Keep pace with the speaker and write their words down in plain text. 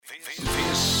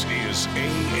is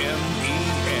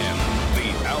AMEN,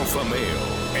 the Alpha Male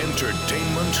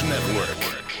Entertainment Network.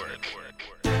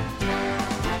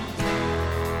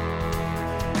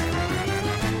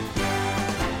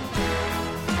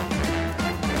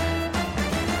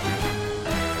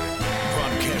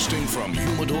 Broadcasting from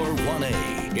Humidor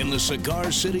 1A in the cigar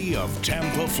city of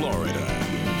Tampa, Florida,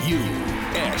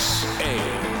 USA.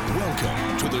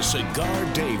 Welcome to the Cigar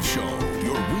Dave Show,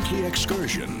 your weekly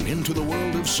excursion into the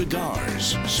world of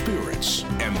cigars, spirits,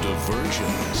 and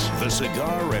diversions. The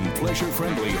cigar and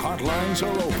pleasure-friendly hotlines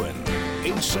are open.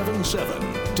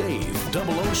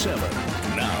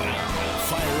 877-DAVE-007. Now,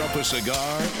 fire up a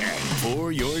cigar and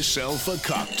pour yourself a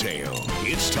cocktail.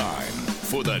 It's time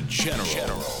for the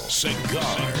General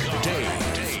Cigar Dave.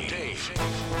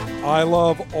 I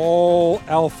love all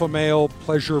alpha male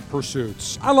pleasure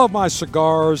pursuits. I love my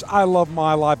cigars. I love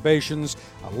my libations.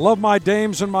 I love my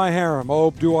dames and my harem. Oh,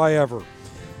 do I ever.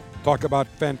 Talk about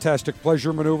fantastic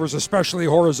pleasure maneuvers, especially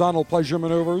horizontal pleasure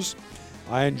maneuvers.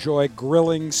 I enjoy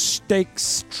grilling,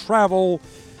 steaks, travel,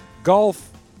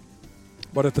 golf.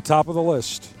 But at the top of the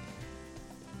list,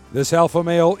 this alpha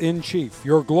male in chief,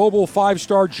 your global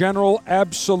 5-star general,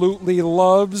 absolutely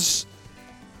loves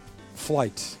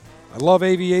flight. I love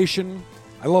aviation.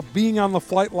 I love being on the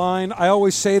flight line. I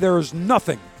always say there is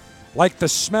nothing like the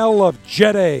smell of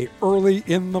Jet A early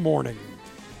in the morning.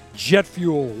 Jet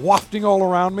fuel wafting all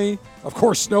around me. Of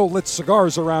course, no lit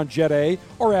cigars around Jet A,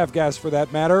 or Avgas for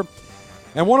that matter.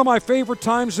 And one of my favorite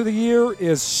times of the year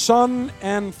is Sun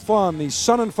and Fun, the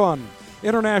Sun and Fun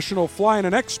International Flying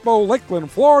and Expo,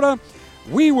 Lakeland, Florida.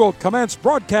 We will commence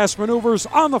broadcast maneuvers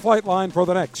on the flight line for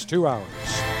the next 2 hours.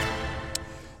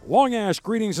 Long Ash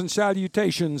greetings and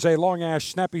salutations. A Long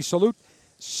Ash snappy salute.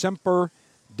 Semper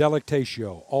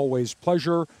delectatio. Always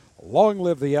pleasure. Long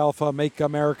live the Alpha. Make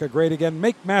America great again.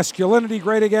 Make masculinity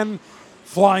great again.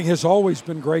 Flying has always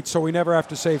been great, so we never have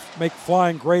to say make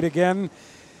flying great again.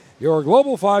 Your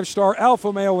global 5-star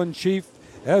alpha male in chief,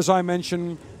 as I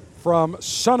mentioned, from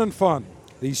Sun and Fun,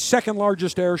 the second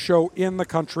largest air show in the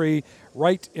country,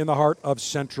 right in the heart of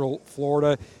Central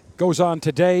Florida. Goes on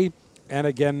today and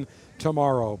again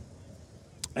tomorrow.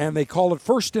 And they call it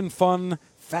First in Fun,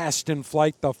 Fast in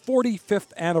Flight, the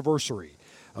 45th anniversary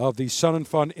of the Sun and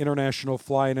Fun International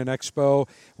Fly-In and Expo.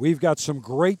 We've got some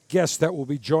great guests that will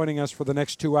be joining us for the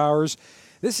next 2 hours.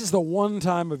 This is the one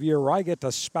time of year where I get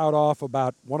to spout off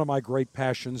about one of my great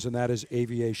passions, and that is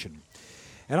aviation.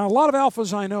 And a lot of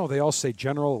alphas I know, they all say,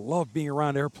 General, love being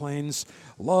around airplanes,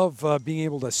 love being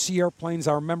able to see airplanes.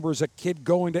 I remember as a kid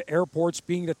going to airports,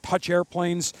 being to touch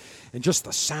airplanes, and just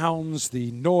the sounds,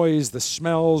 the noise, the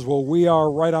smells. Well, we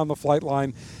are right on the flight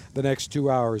line the next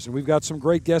 2 hours. And we've got some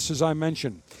great guests, as I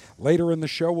mentioned. Later in the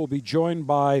show, we'll be joined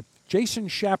by Jason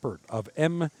Shepard of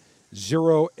M0A.com.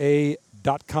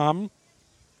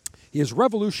 He has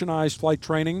revolutionized flight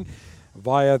training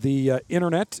via the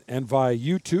internet and via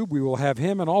YouTube. We will have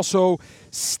him, and also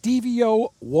Stevio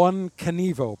One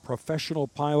Canivo, professional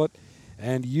pilot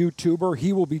and YouTuber.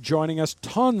 He will be joining us.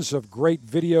 Tons of great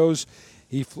videos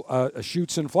he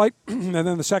shoots in flight. And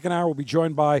then the second hour will be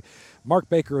joined by Mark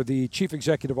Baker, the Chief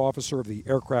Executive Officer of the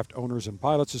Aircraft Owners and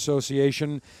Pilots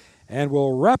Association. And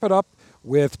we'll wrap it up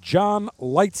with John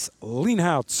Leitz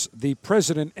Lienhoutz, the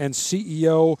President and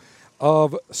CEO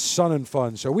of Sun and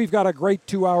Fun. So we've got a great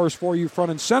 2 hours for you front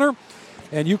and center,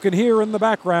 and you can hear in the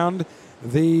background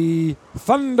the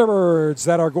Thunderbirds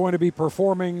that are going to be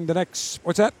performing the next,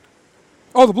 what's that?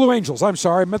 Oh, the Blue Angels. I'm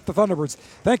sorry, I meant the Thunderbirds.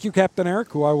 Thank you, Captain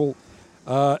Eric, who I will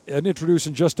introduce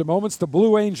in just a moment. The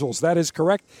Blue Angels, that is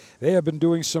correct. They have been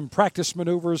doing some practice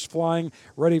maneuvers, flying,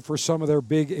 ready for some of their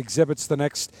big exhibits the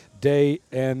next day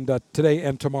and today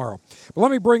and tomorrow. But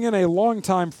let me bring in a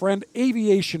longtime friend,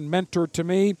 aviation mentor to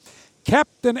me,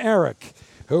 Captain Eric,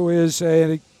 who is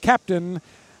a captain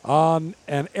on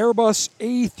an Airbus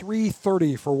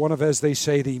A330 for one of, as they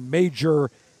say, the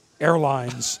major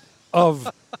airlines of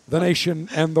the nation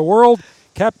and the world.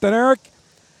 Captain Eric,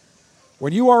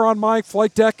 when you are on my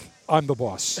flight deck, I'm the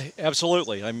boss.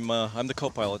 Absolutely. I'm the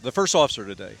co-pilot, the first officer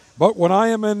today. But when I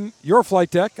am in your flight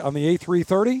deck on the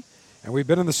A330, and we've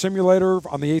been in the simulator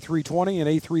on the A320 and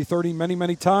A330 many,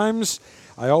 many times,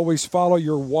 I always follow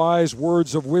your wise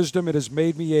words of wisdom. It has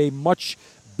made me a much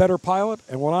better pilot.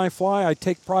 And when I fly, I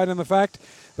take pride in the fact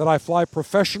that I fly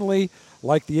professionally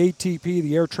like the ATP,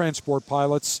 the air transport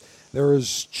pilots. There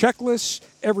is checklists,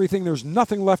 everything. There's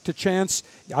nothing left to chance.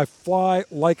 I fly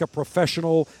like a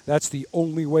professional. That's the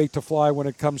only way to fly when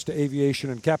it comes to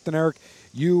aviation. And Captain Eric,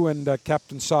 you and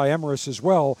Captain Cy Emrys as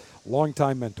well,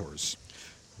 longtime mentors.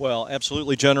 Well,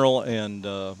 absolutely, General. And,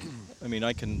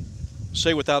 I can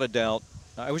say without a doubt,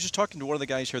 I was just talking to one of the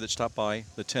guys here that stopped by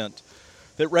the tent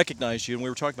that recognized you, and we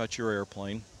were talking about your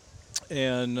airplane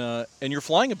and your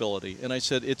flying ability. And I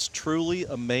said, it's truly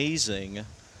amazing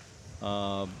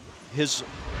his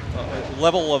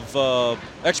level of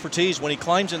expertise when he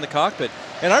climbs in the cockpit.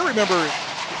 And I remember,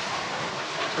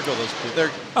 there go those blue.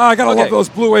 I gotta love those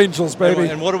Blue Angels, baby.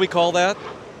 And what do we call that?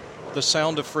 The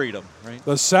sound of freedom, right?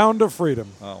 The sound of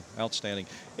freedom. Oh, outstanding.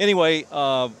 Anyway,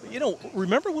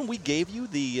 remember when we gave you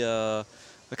the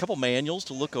couple manuals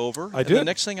to look over? I did. The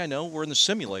next thing I know, we're in the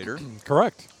simulator.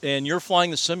 Correct. And you're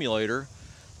flying the simulator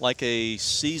like a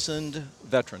seasoned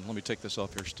veteran. Let me take this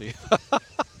off here, Steve.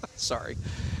 Sorry.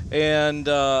 And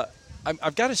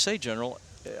I've got to say, General,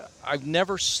 I've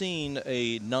never seen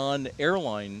a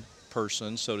non-airline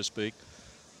person, so to speak,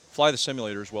 fly the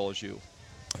simulator as well as you.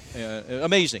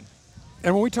 Amazing.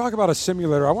 And when we talk about a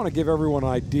simulator, I want to give everyone an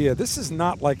idea. This is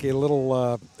not like a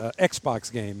little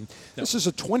Xbox game. No. This is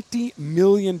a $20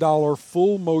 million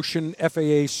full-motion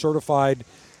FAA-certified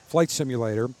flight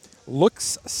simulator.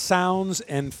 Looks, sounds,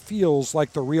 and feels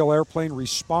like the real airplane,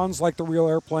 responds like the real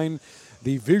airplane.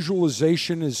 The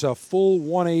visualization is a full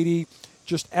 180,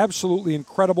 just absolutely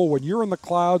incredible. When you're in the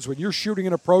clouds, when you're shooting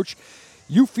an approach,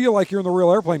 you feel like you're in the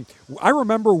real airplane. I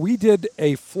remember we did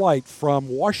a flight from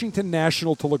Washington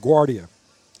National to LaGuardia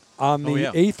on the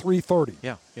A330.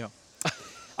 Yeah.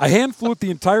 I hand flew it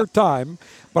the entire time,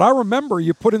 but I remember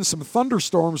you put in some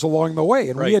thunderstorms along the way,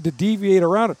 and we had to deviate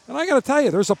around it. And I got to tell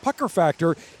you, there's a pucker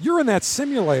factor. You're in that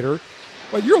simulator,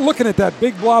 but you're looking at that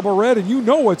big blob of red, and you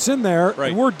know what's in there,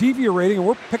 and we're deviating, and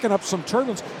we're picking up some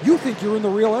turbulence. You think you're in the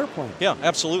real airplane. Yeah,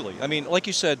 absolutely. I mean, like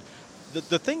you said,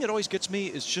 the thing that always gets me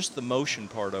is just the motion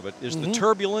part of it, is the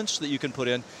turbulence that you can put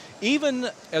in. Even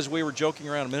as we were joking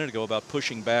around a minute ago about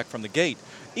pushing back from the gate,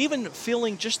 even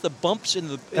feeling just the bumps in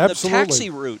the taxi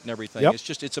route and everything. Yep.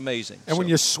 It's amazing. And when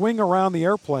you swing around the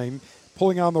airplane,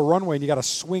 pulling on the runway, and you got to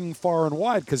swing far and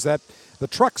wide because the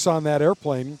trucks on that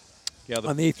airplane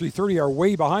on the A330 are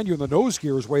way behind you, and the nose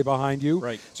gear is way behind you.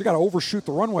 Right. So you got to overshoot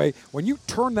the runway. When you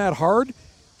turn that hard,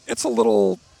 it's a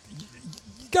little...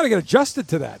 got to get adjusted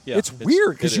to that. Yeah, it's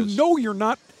weird because you know you're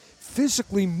not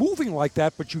physically moving like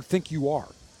that, but you think you are.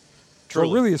 Truly.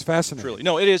 So it really is fascinating. Truly.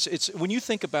 No, it is. It's when you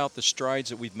think about the strides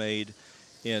that we've made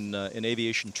in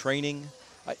aviation training.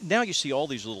 Now you see all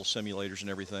these little simulators and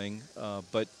everything,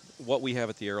 but what we have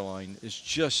at the airline is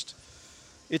just,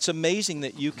 it's amazing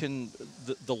that you can,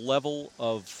 the level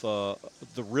of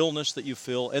the realness that you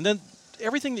feel, and then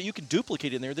everything that you can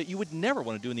duplicate in there that you would never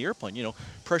want to do in the airplane. You know,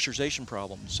 pressurization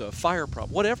problems, fire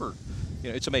problems, whatever. You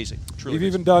know, it's amazing. Truly You've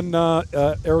even done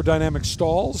aerodynamic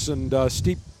stalls and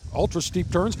ultra steep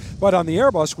turns, but on the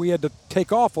Airbus we had to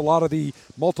take off a lot of the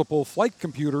multiple flight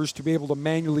computers to be able to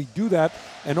manually do that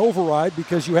and override,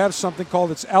 because you have something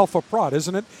called its Alpha Prot,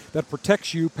 isn't it, that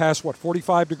protects you past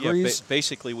 45 degrees? Yeah,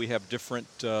 basically we have different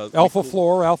Alpha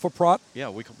Floor, Alpha Prot.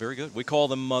 Yeah, very good. We call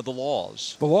them the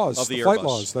laws. The laws of the flight Airbus.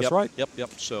 laws. That's right. Yep.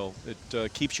 So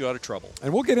it keeps you out of trouble.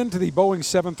 And we'll get into the Boeing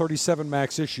 737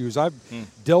 MAX issues. I've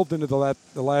delved into the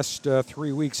last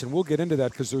 3 weeks, and we'll get into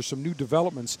that because there's some new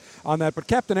developments on that. But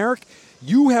Captain Eric,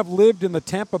 you have lived in the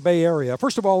Tampa Bay area.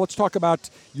 First of all, let's talk about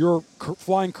your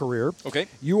flying career. Okay.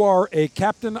 You are a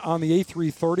captain on the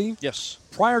A330. Yes.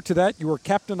 Prior to that, you were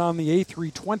captain on the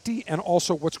A320 and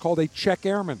also what's called a check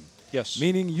airman. Yes.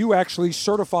 Meaning you actually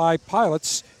certify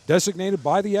pilots designated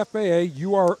by the FAA.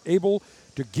 You are able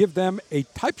to give them a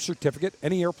type certificate.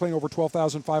 Any airplane over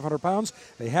 12,500 pounds,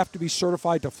 they have to be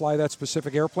certified to fly that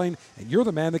specific airplane, and you're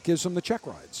the man that gives them the check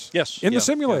rides. Yes. In the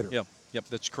simulator. Yep,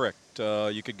 that's correct.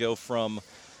 You could go from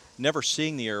never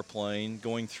seeing the airplane,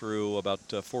 going through about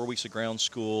 4 weeks of ground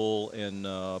school and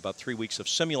about 3 weeks of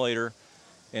simulator,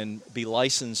 and be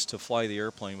licensed to fly the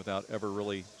airplane without ever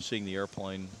really seeing the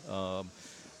airplane. Of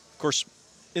course,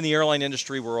 in the airline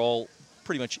industry, we're all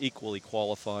pretty much equally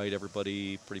qualified.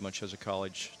 Everybody pretty much has a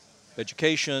college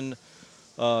education,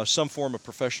 some form of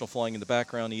professional flying in the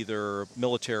background, either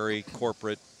military,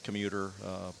 corporate, commuter,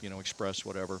 express,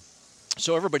 whatever.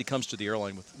 So everybody comes to the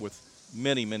airline with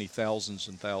many, many thousands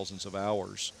and thousands of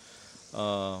hours.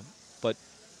 But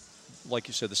like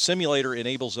you said, the simulator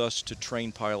enables us to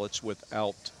train pilots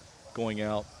without going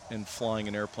out and flying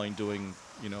an airplane doing,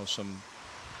 some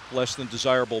less than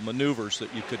desirable maneuvers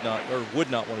that you could not or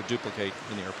would not want to duplicate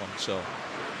in the airplane. So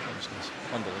it's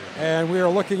unbelievable. And we are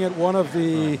looking at one of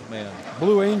the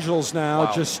Blue Angels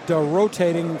now, just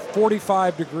rotating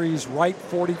 45 degrees right,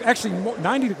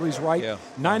 90 degrees right,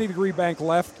 90 degree bank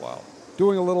left. Wow.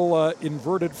 Doing a little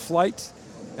inverted flight.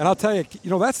 And I'll tell you,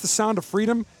 that's the sound of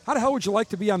freedom. How the hell would you like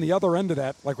to be on the other end of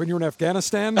that? Like when you were in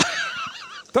Afghanistan?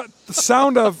 the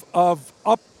sound of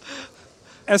up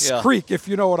Creak, if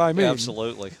you know what I mean.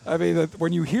 Absolutely. I mean,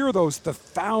 when you hear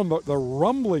the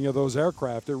rumbling of those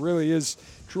aircraft, it really is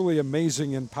truly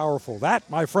amazing and powerful. That,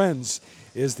 my friends,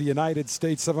 is the United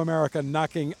States of America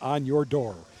knocking on your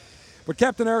door. But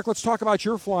Captain Eric, let's talk about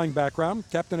your flying background.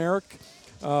 Captain Eric,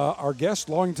 our guest,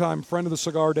 longtime friend of the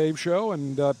Cigar Dave Show,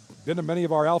 and been to many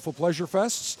of our Alpha Pleasure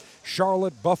Fests,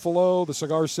 Charlotte, Buffalo, the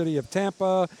Cigar City of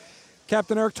Tampa.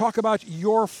 Captain Eric, talk about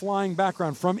your flying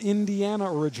background from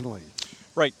Indiana originally.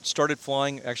 Right. Started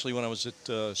flying actually when I was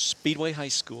at Speedway High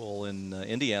School in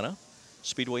Indiana,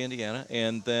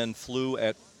 and then flew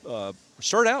at,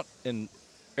 started out in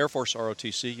Air Force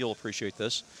ROTC. You'll appreciate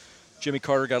this. Jimmy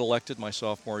Carter got elected my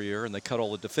sophomore year, and they cut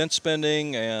all the defense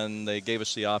spending, and they gave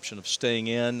us the option of staying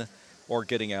in or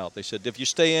getting out. They said, if you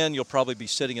stay in, you'll probably be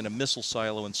sitting in a missile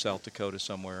silo in South Dakota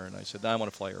somewhere. And I said, I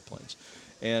want to fly airplanes.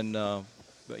 And,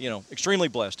 extremely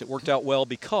blessed. It worked out well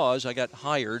because I got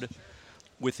hired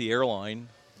with the airline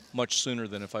much sooner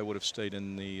than if I would have stayed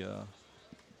in the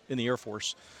Air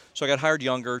Force. So I got hired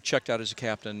younger, checked out as a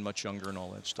captain much younger, and all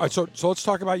that stuff. All right, so let's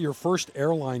talk about your first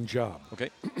airline job.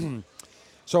 Okay.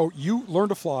 So you learned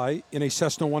to fly in a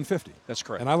Cessna 150. That's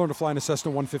correct. And I learned to fly in a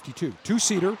Cessna 152.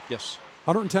 Two-seater. Yes.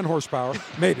 110 horsepower,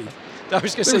 maybe. I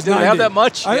was going to say, did it have that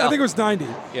much? I think it was 90.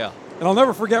 Yeah. And I'll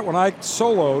never forget when I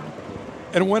soloed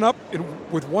and went up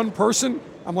with one person.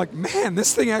 I'm like, man,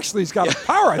 this thing actually has got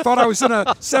power. I thought I was in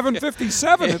a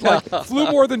 757. It flew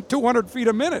more than 200 feet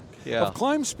a minute of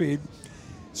climb speed.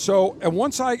 So, and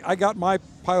once I got my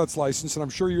pilot's license, and I'm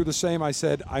sure you're the same, I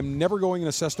said, I'm never going in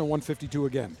a Cessna 152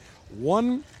 again.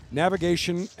 One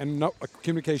navigation and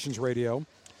communications radio.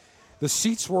 The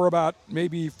seats were about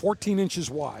maybe 14 inches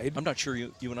wide. I'm not sure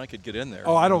you and I could get in there.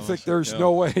 Oh, I don't think there's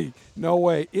no way. No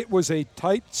way. It was a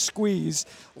tight squeeze.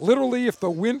 Literally, if the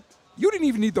wind, you didn't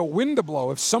even need the wind to blow.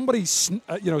 If somebody,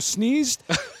 sneezed,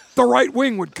 the right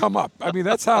wing would come up. I mean,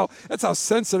 that's how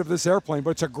sensitive this airplane.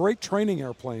 But it's a great training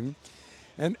airplane,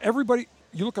 and everybody.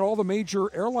 You look at all the major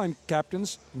airline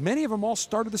captains. Many of them all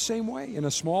started the same way in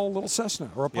a small little Cessna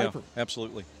or a Piper. Yeah,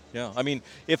 absolutely. Yeah, I mean,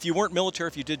 if you weren't military,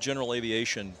 if you did general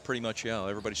aviation, pretty much,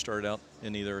 everybody started out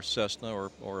in either a Cessna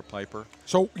or a Piper.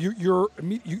 So you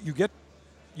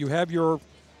have your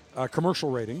commercial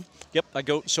rating. Yep, I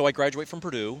graduate from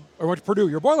Purdue. I went to Purdue.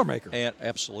 You're a Boilermaker. And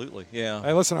absolutely, yeah.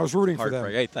 Hey, listen, I was rooting for them.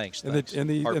 Hey, thanks. In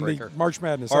the March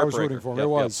Madness, I was rooting for them. Yep, it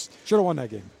was. Should have won that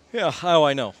game. Yeah. Oh,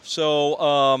 I know.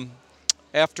 So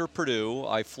after Purdue,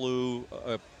 I flew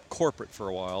corporate for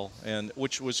a while, and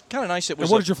which was kind of nice. And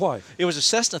what did you fly? It was a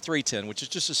Cessna 310, which is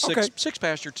just a six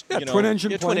passenger. Twin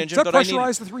engine. Twin engine. Is that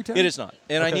pressurized, the 310? It is not,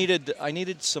 and I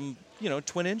needed some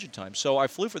twin engine time. So I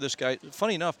flew for this guy.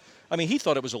 Funny enough, I mean, he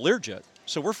thought it was a Learjet.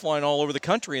 So we're flying all over the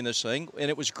country in this thing, and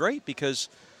it was great because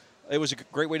it was a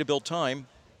great way to build time.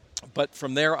 But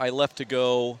from there, I left to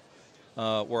go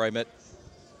where I met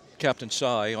Captain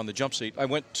Sy on the jump seat. I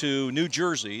went to New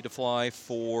Jersey to fly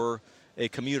for a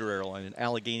commuter airline, an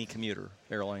Allegheny commuter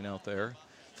airline out there,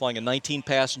 flying a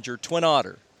 19-passenger Twin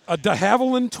Otter. A de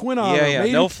Havilland Twin Otter.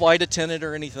 Yeah. No flight attendant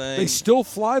or anything. They still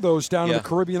fly those down to the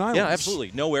Caribbean islands. Yeah,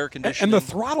 absolutely. No air conditioning. And the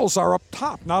throttles are up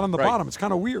top, not on the bottom. It's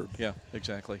kind of weird. Yeah,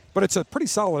 exactly. But it's a pretty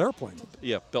solid airplane.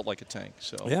 Yeah, built like a tank.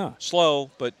 So yeah,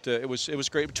 slow, but it was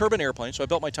great. Turbine airplane. So I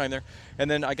built my time there, and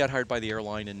then I got hired by the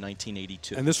airline in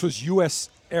 1982. And this was U.S.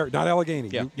 Air, not Allegheny.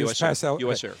 Yeah, U.S. Air.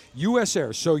 U.S. Air. U.S.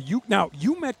 Air. So you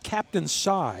met Captain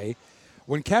Sy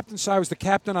when Captain Sy was the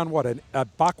captain on what, a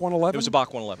Bach 111? It was a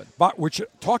Bach 111. Which,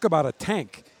 talk about a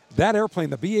tank. That airplane,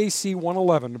 the BAC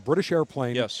 111, British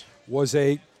airplane, was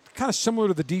a kind of similar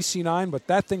to the DC-9, but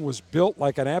that thing was built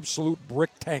like an absolute brick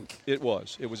tank. It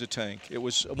was. It was a tank. It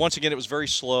was, once again, it was very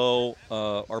slow.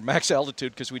 Our max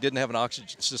altitude, because we didn't have an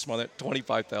oxygen system on that,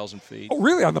 25,000 feet. Oh,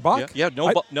 really? On the Bach? Yeah,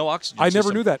 no oxygen I system.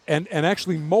 never knew that. And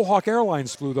actually, Mohawk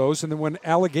Airlines flew those, and then when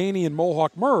Allegheny and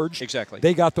Mohawk merged,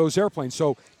 they got those airplanes.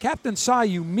 So Captain Sy,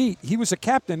 you meet. He was a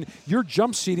captain. You're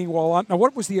jump seating while on. Now,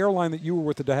 what was the airline that you were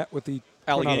with the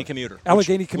Allegheny Commuter.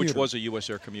 Allegheny Commuter. Which was a U.S.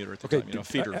 Air Commuter at the time,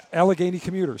 feeder. Allegheny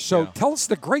Commuter. So tell us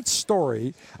the great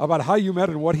story about how you met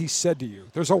and what he said to you.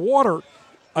 There's a water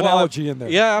analogy in there.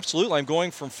 Yeah, absolutely. I'm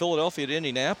going from Philadelphia to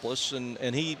Indianapolis,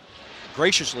 and he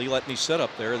graciously let me sit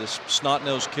up there, this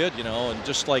snot-nosed kid, and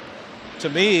just like, to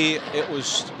me, it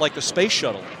was like the space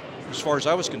shuttle as far as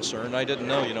I was concerned. I didn't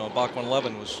know, Bach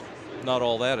 111 was not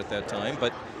all that at that time.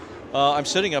 But I'm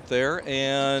sitting up there,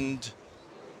 and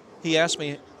he asked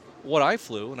me what I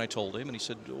flew, and I told him, and he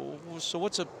said, "So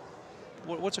what's a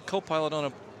co-pilot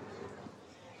on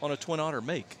a Twin Otter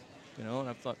make?" And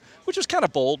I thought, which was kind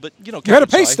of bold, but you had a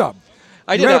pay stub.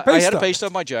 I did. I had a pay stub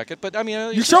in my jacket, but I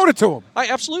mean, you showed it to him. I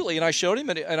absolutely, and I showed him,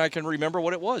 and I can remember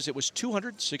what it was. It was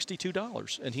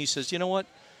 $262, and he says, "You know what?"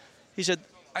 He said,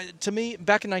 to me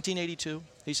back in 1982.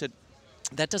 He said,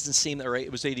 "That doesn't seem that right."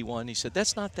 It was 81. He said,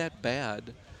 "That's not that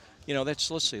bad." You know,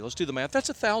 let's see. Let's do the math. That's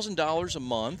 $1,000 a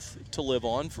month to live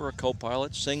on for a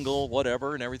co-pilot, single,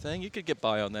 whatever, and everything. You could get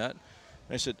by on that. And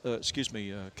I said, "Excuse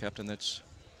me, Captain. That's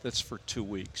for 2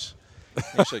 weeks." And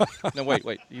he said, "No, wait.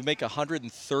 You make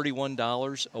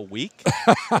 $131 a week?"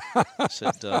 I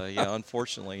said, "Yeah,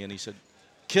 unfortunately." And he said,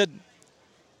 "Kid,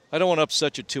 I don't want to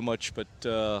upset you too much, but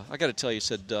I got to tell you," he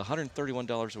said,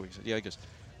 $131 a week. I said, "Yeah." He goes,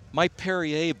 "My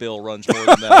Perrier bill runs more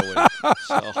than that a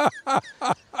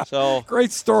week." So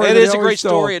great story. It is a great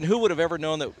story, and who would have ever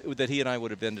known that he and I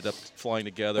would have ended up flying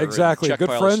together? Exactly, and good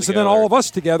friends, together. and then all of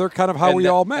us together, kind of how we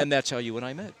all met. And that's how you and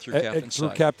I met, through Captain Sy.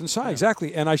 Through Captain Sy,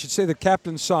 exactly. And I should say that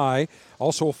Captain Sy,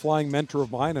 also a flying mentor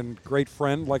of mine and great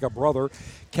friend, like a brother,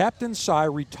 Captain Sy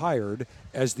retired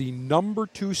as the number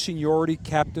 2 seniority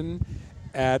captain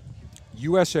at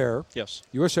U.S. Air. Yes.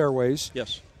 U.S. Airways.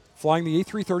 Yes. Flying the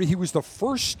A330. He was the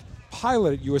first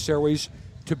pilot at U.S. Airways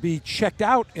to be checked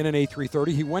out in an A330.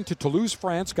 He went to Toulouse,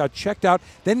 France, got checked out,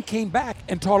 then came back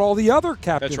and taught all the other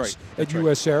captains at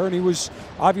U.S. Air, and he was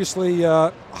obviously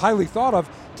highly thought of.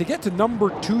 To get to number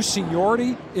 2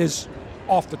 seniority is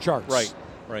off the charts.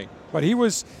 Right. But he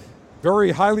was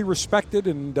very highly respected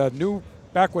and knew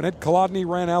back when Ed Kolodny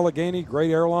ran Allegheny,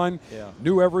 great airline,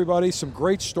 knew everybody, some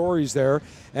great stories there.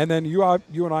 And then you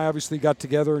and I obviously got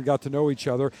together and got to know each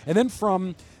other. And then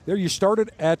from there you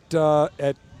started at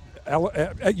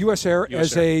U.S. Air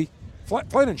as a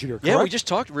flight engineer, correct? Yeah, we just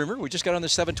talked. Remember, we just got on the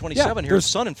 727 here at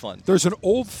Sun and Fun. There's an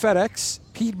old FedEx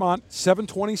Piedmont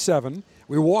 727.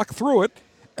 We walked through it,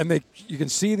 and you can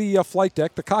see the flight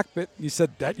deck, the cockpit. You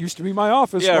said, "That used to be my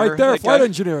office right there, flight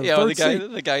engineer." Yeah,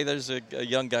 the guy, there's a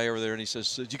young guy over there, and he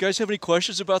says, "Do you guys have any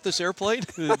questions about this airplane?"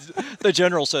 The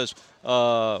general says,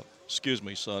 "Excuse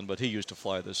me, son, but he used to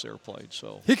fly this airplane,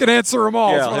 so he can answer them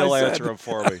all." Yeah, he'll answer them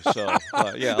for me. So,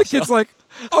 the kid's like,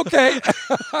 "Okay."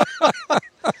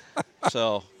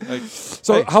 So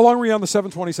how long were you on the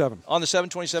 727? On the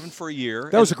 727 for a year.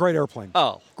 That was a great airplane.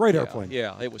 Oh, great airplane.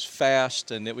 Yeah, it was fast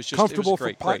and it was just comfortable,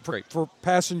 it was great, for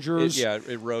passengers.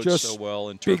 It rode so well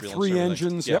in turbulence. Big 3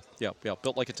 engines. Yep,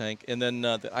 built like a tank. And then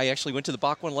I actually went to the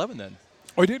Bach 111 then.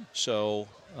 Oh, you did? So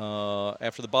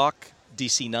after the Bach,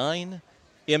 DC-9,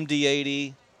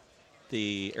 MD-80,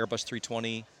 the Airbus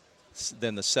 320,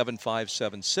 then the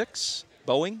 7576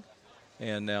 Boeing,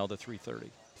 and now the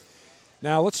 330.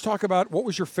 Now let's talk about what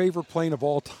was your favorite plane of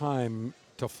all time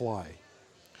to fly?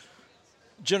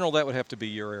 General, that would have to be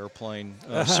your airplane,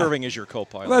 serving as your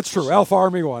co-pilot. That's true. Alpha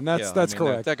Army 1. That's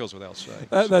correct. That goes without saying.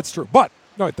 That's true. But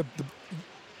no,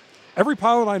 every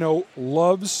pilot I know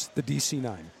loves the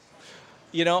DC-9.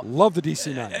 Love the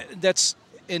DC-9.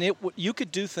 You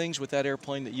could do things with that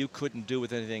airplane that you couldn't do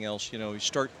with anything else. You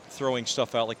start throwing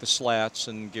stuff out like the slats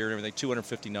and gear and everything,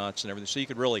 250 knots and everything. So you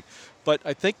could really, but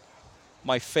I think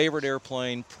my favorite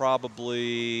airplane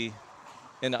probably,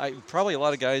 and probably a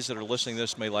lot of guys that are listening to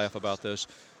this may laugh about this,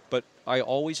 but I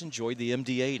always enjoyed the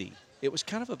MD-80. It was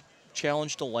kind of a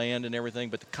challenge to land and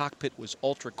everything, but the cockpit was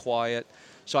ultra quiet.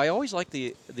 So I always liked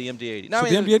the MD-80. Now,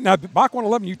 now Bach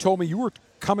 111, you told me you were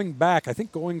coming back, I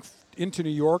think going into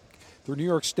New York, through New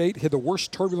York State, had the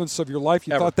worst turbulence of your life.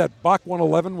 You thought that Bach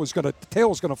 111 the tail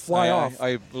was going to fly off.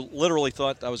 I literally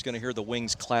thought I was going to hear the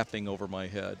wings clapping over my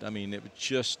head. I mean, it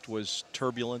just was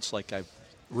turbulence like I've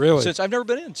never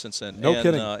been in since then. No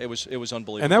kidding. It was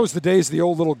unbelievable. And that was the days of the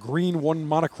old little green one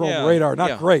monochrome radar.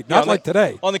 Not great. Not like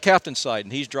today. On the captain's side,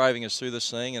 and he's driving us through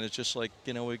this thing, and it's just like,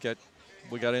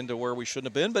 we got into where we shouldn't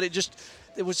have been, but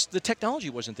the technology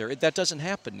wasn't there. That doesn't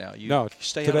happen now.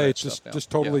 Today it's just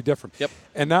totally different. Yep.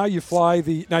 And now you fly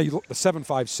the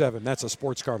 757. That's a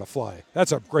sports car to fly.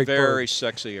 That's a great very bird.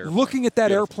 Sexy airplane. Looking at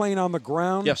that airplane on the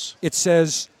ground, yes, it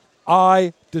says,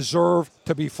 "I deserve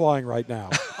to be flying right now.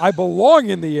 I belong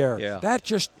in the air." Yeah.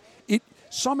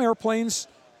 Some airplanes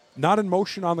not in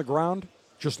motion on the ground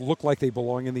just look like they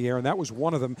belong in the air, and that was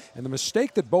one of them. And the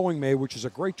mistake that Boeing made, which is a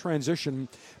great transition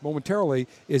momentarily,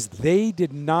 is they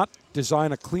did not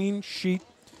design a clean sheet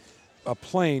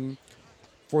plane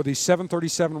for the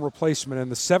 737 replacement.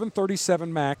 And the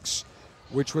 737 MAX,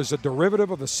 which was a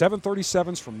derivative of the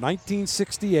 737s from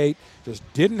 1968, just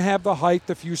didn't have the height,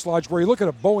 the fuselage, where you look at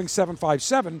a Boeing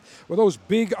 757 with those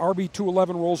big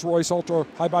RB211 Rolls-Royce ultra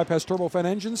high bypass turbofan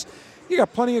engines, you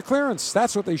got plenty of clearance.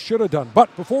 That's what they should have done.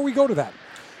 But before we go to that,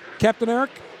 Captain Eric,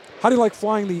 how do you like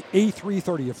flying the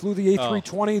A330? You flew the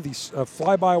A320, the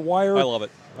fly-by-wire. I love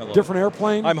it. different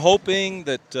airplane? I'm hoping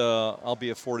that I'll be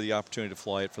afforded the opportunity to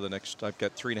fly it for the next. I've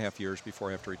got 3.5 years before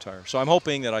I have to retire, so I'm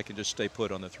hoping that I can just stay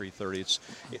put on the 330.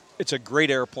 It's a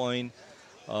great airplane,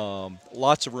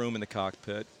 lots of room in the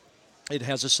cockpit. It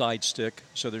has a side stick,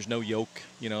 so there's no yoke,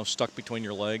 stuck between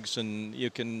your legs, and you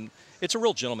can. It's a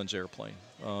real gentleman's airplane.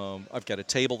 I've got a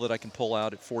table that I can pull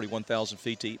out at 41,000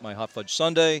 feet to eat my hot fudge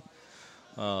sundae.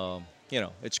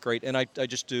 It's great, and I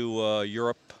just do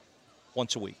Europe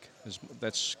once a week.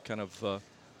 That's kind of.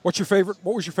 What's your favorite?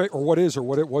 What was your favorite, or what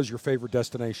it was your favorite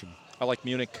destination? I like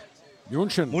Munich.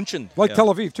 München. Like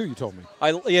Tel Aviv too. You told me.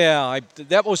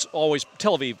 That was always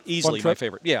Tel Aviv. Easily my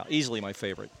favorite. Yeah, easily my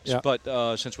favorite. Yeah.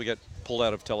 But since we got pulled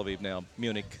out of Tel Aviv now,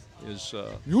 Munich is.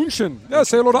 München. Yeah,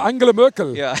 say hello to Angela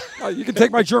Merkel. Yeah. You can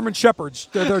take my German shepherds.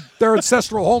 Their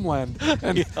ancestral homeland.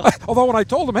 And although when I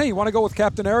told them, hey, you want to go with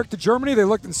Captain Eric to Germany, they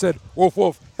looked and said, woof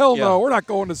woof. Hell no, we're not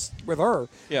going with her.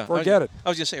 Yeah. Forget it. I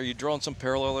was going to say, are you drawing some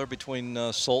parallel there between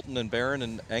Sultan and Baron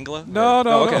and Angela? No.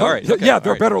 Okay, all right. Okay, yeah,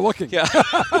 they're better looking. Yeah.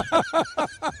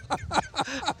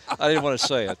 I didn't want to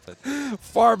say it, but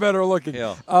far better looking.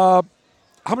 Yeah. How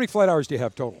many flight hours do you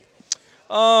have total?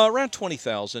 Around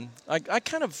 20,000. I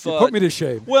kind of you put me to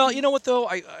shame. Well, you know what though?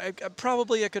 I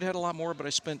probably could have had a lot more, but I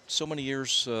spent so many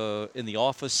years in the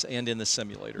office and in the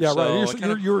simulator. Yeah, so right.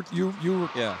 You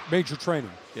major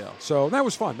training. Yeah. So that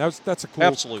was fun. That's a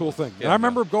cool thing. Yeah, and I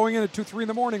remember going in at 2-3 in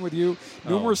the morning with you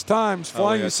numerous times,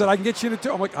 flying. You said I can get you in at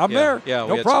 2. I'm like, I'm there. Yeah,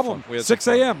 no problem. 6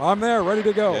 a.m. I'm there, ready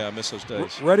to go. Yeah, I miss those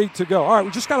days. Ready to go. All right,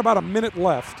 we just got about a minute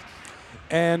left,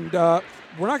 and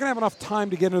we're not going to have enough time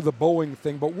to get into the Boeing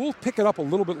thing, but we'll pick it up a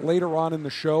little bit later on in the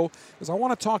show because I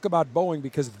want to talk about Boeing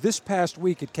because this past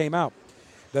week it came out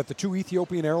that the 2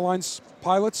 Ethiopian Airlines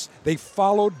pilots, they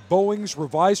followed Boeing's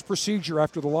revised procedure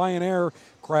after the Lion Air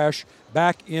crash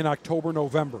back in October,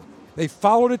 November. They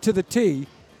followed it to the T,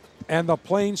 and the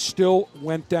plane still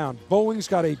went down. Boeing's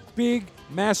got a big,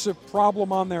 massive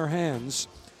problem on their hands.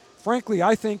 Frankly,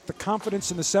 I think the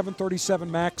confidence in the 737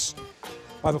 MAX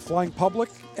by the flying public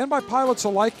and by pilots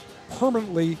alike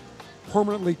permanently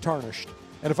tarnished.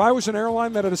 And if I was an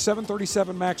airline that had a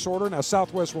 737 MAX order, now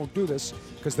Southwest won't do this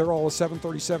because they're all a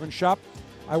 737 shop,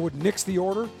 I would nix the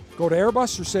order, go to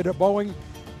Airbus or say to Boeing,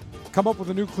 come up with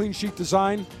a new clean sheet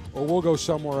design or we'll go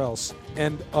somewhere else.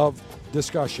 End of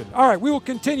discussion. All right, we will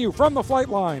continue from the flight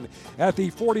line at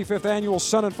the 45th Annual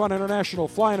Sun and Fun International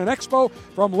Flying and Expo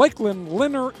from Lakeland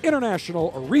Linder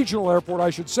International, a regional airport, I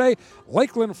should say,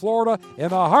 Lakeland, Florida, in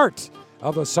the heart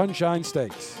of the Sunshine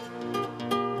State.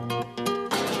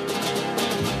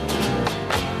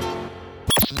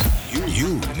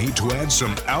 You need to add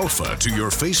some alpha to your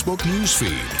Facebook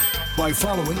newsfeed. By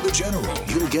following The General,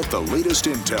 you'll get the latest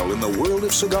intel in the world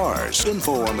of cigars,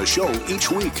 info on the show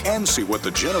each week, and see what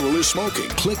The General is smoking.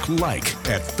 Click like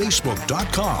at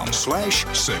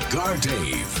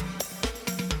facebook.com/CigarDave.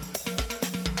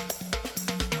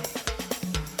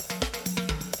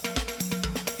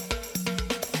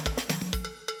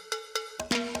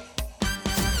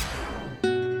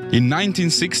 In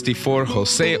 1964,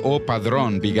 Jose O.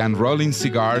 Padron began rolling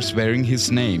cigars bearing his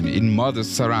name in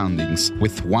modest surroundings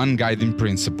with one guiding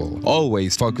principle: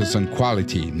 always focus on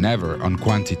quality, never on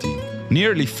quantity.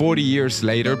 Nearly 40 years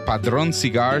later, Padron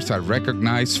cigars are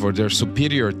recognized for their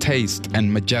superior taste and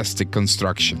majestic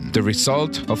construction, the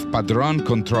result of Padron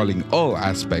controlling all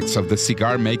aspects of the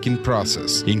cigar-making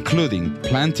process, including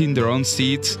planting their own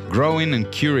seeds, growing and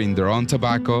curing their own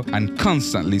tobacco, and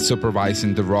constantly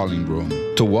supervising the rolling room.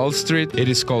 To Wall Street, it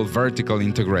is called vertical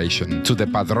integration. To the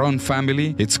Padron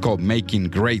family, it's called making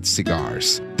great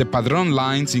cigars. The Padron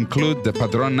lines include the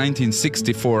Padron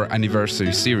 1964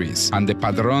 Anniversary Series and the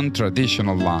Padron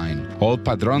Traditional line. All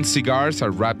Padron cigars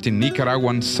are wrapped in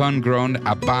Nicaraguan sun-grown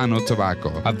Habano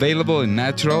tobacco, available in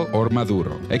natural or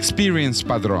Maduro. Experience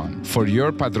Padron. For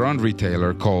your Padron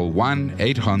retailer, call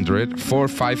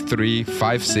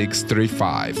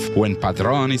 1-800-453-5635. When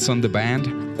Padron is on the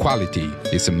band, quality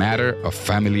is a matter of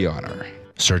family honor.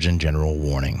 Surgeon General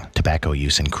warning: tobacco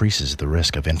use increases the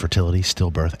risk of infertility,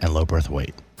 stillbirth, and low birth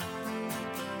weight.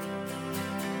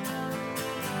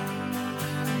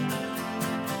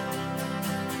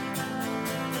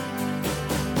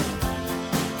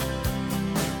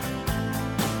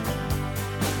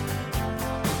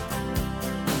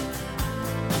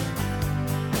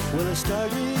 Well, I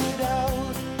started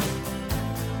out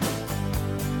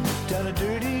down a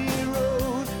dirty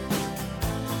road.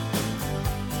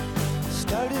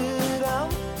 Started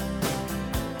out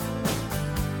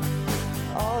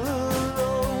all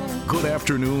alone. Good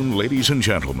afternoon, ladies and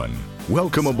gentlemen.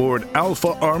 Welcome aboard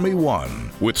Alpha Army One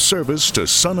with service to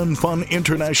Sun and Fun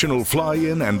International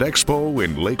Fly-In and Expo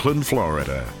in Lakeland,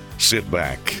 Florida. Sit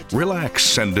back,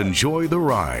 relax, and enjoy the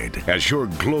ride as your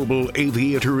global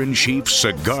aviator-in-chief,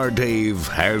 Cigar Dave,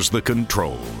 has the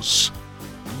controls.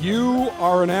 You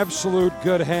are in absolute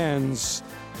good hands.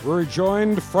 We're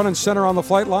joined front and center on the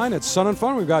flight line. It's Sun and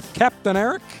Fun. We've got Captain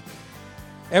Eric,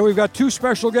 and we've got two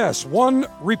special guests. One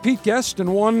repeat guest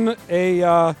and one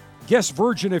a guest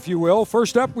virgin, if you will.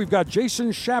 First up, we've got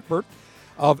Jason Schappert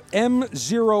of M0A.com.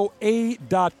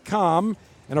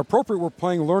 And appropriate, we're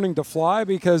playing Learning to Fly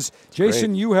because,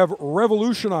 Jason, you have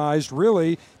revolutionized,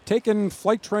 really, taken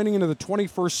flight training into the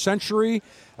 21st century.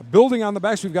 Building on the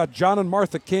backs, we've got John and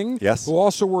Martha King, who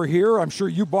also were here. I'm sure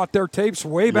you bought their tapes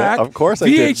way back. Of course I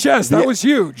did. VHS, that was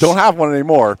huge. Don't have one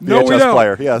anymore. No, VHS we don't.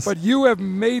 player, yes. But you have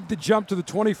made the jump to the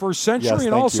 21st century. Yes,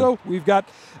 and thank also, you. we've got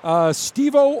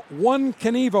Stevo One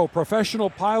Canevo, professional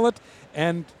pilot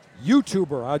and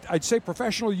YouTuber. I'd say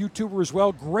professional YouTuber as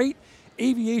well. Great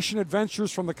aviation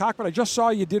adventures from the cockpit. I just saw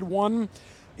you did one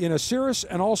in a Cirrus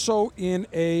and also in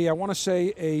a, I want to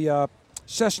say, a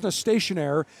Cessna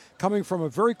Stationair coming from a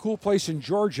very cool place in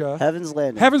Georgia. Heaven's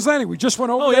Landing. Heaven's Landing. We just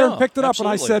went over there and picked it up,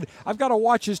 absolutely. and I said, I've got to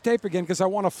watch his tape again because I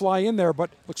want to fly in there, but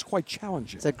it looks quite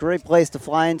challenging. It's a great place to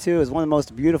fly into. It was one of the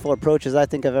most beautiful approaches I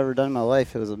think I've ever done in my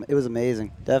life. It was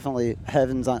amazing. Definitely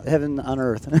heaven on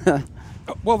earth.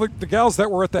 Well, the gals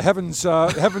that were at the Heavens on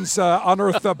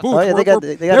Earth booth. Oh, yeah, they got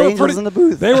angels in the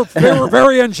booth. They were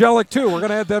very angelic, too. We're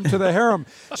going to add them to the harem.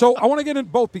 So I want to get in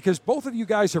both because both of you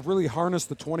guys have really harnessed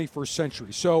the 21st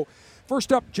century. So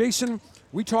first up, Jason,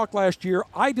 we talked last year.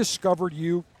 I discovered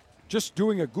you just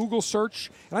doing a Google search,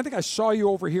 and I think I saw you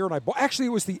over here. And actually,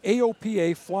 it was the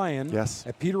AOPA fly-in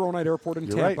at Peter O. Knight Airport in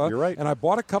Tampa. You're right. And I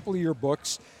bought a couple of your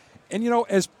books. And, you know,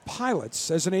 as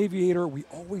pilots, as an aviator, we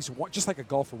always want, just like a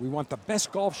golfer, we want the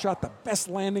best golf shot, the best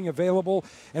landing available,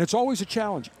 and it's always a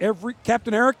challenge.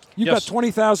 Captain Eric, you've got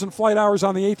 20,000 flight hours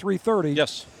on the A330.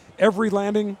 Yes. Every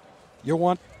landing, you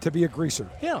want to be a greaser.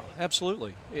 Yeah,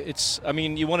 absolutely. I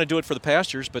mean, you want to do it for the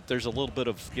passengers, but there's a little bit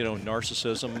of,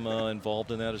 narcissism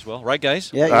involved in that as well. Right,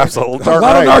 guys? Yeah, absolutely. A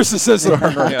lot of narcissism.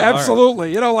 Yeah, Absolutely.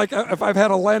 Right. You know, like if I've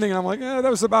had a landing and I'm like, that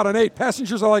was about an 8.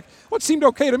 Passengers are like, well, it seemed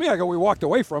okay to me. I go, we walked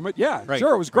away from it. Yeah, right.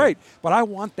 Sure, it was great. But I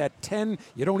want that 10.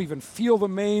 You don't even feel the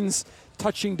mains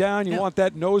touching down. You want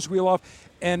that nose wheel off.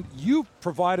 And you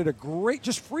provided a great,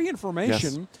 just free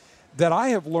information that I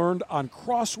have learned on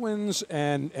crosswinds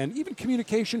and even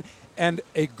communication. And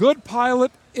a good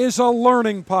pilot is a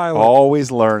learning pilot. Always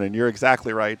learning. You're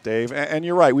exactly right, Dave. And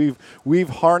you're right. We've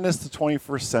harnessed the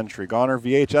 21st century. Gone our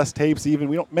VHS tapes.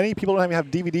 Even many people don't even have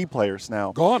DVD players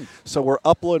now. Gone. So we're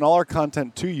uploading all our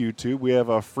content to YouTube. We have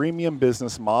a freemium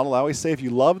business model. I always say if you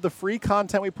love the free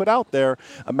content we put out there,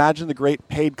 imagine the great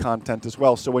paid content as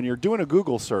well. So when you're doing a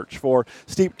Google search for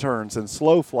steep turns and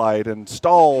slow flight and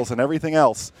stalls and everything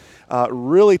else,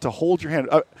 really to hold your hand.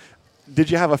 Did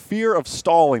you have a fear of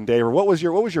stalling, Dave, or what was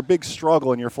your big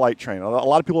struggle in your flight training? A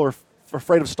lot of people are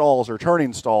afraid of stalls or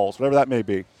turning stalls, whatever that may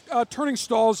be. Turning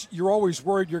stalls, you're always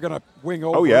worried you're going to wing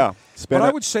over. Oh, yeah. But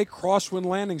I would say crosswind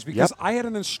landings because I had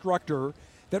an instructor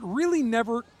that really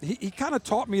never – he kind of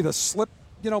taught me the slip,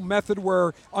 method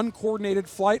where uncoordinated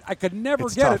flight. I could never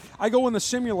get tough. it. I go in the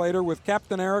simulator with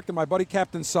Captain Eric and my buddy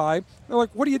Captain Cy. They're like,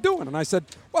 what are you doing? And I said,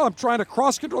 well, I'm trying to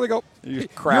cross control. They go, you're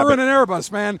in an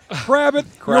Airbus, man. Grab it.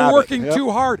 You're working too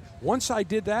hard. Once I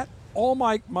did that, all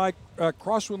my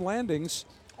crosswind landings,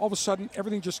 all of a sudden,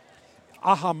 everything just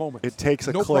aha moment. It takes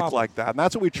a No click problem. like that. And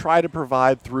that's what we try to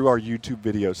provide through our YouTube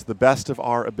videos, to the best of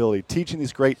our ability, teaching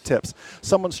these great tips.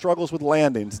 Someone struggles with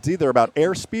landings. It's either about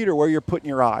airspeed or where you're putting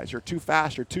your eyes. You're too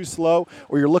fast, you're too slow,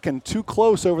 or you're looking too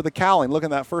close over the cowling, looking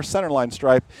at that first centerline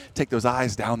stripe. Take those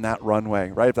eyes down that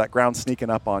runway, right? If that ground's sneaking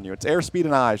up on you. It's airspeed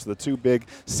and eyes, the two big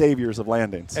saviors of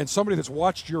landings. And somebody that's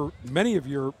watched many of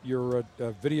your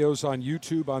videos on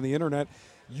YouTube, on the internet,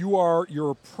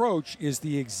 your approach is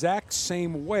the exact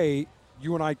same way,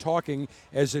 you and I talking,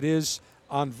 as it is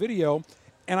on video.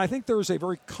 And I think there's a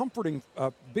very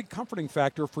big comforting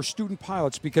factor for student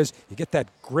pilots because you get that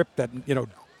grip, that,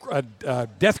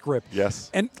 death grip.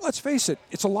 Yes. And let's face it,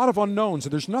 it's a lot of unknowns.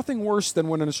 And there's nothing worse than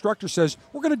when an instructor says,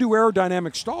 we're going to do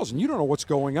aerodynamic stalls, and you don't know what's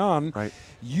going on. Right.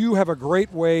 You have a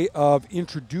great way of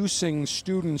introducing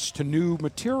students to new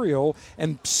material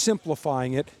and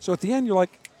simplifying it. So at the end, you're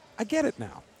like, I get it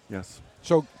now. Yes.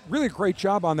 So really a great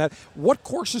job on that. What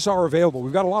courses are available?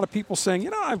 We've got a lot of people saying,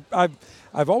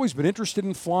 I've always been interested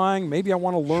in flying. Maybe I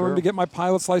want to learn to get my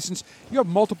pilot's license. You have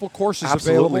multiple courses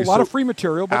available. A lot of free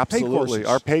material, but paid courses.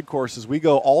 Our paid courses, we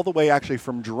go all the way actually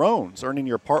from drones, earning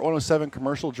your Part 107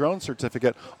 commercial drone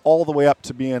certificate, all the way up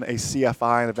to being a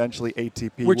CFI and eventually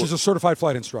ATP. Which is a certified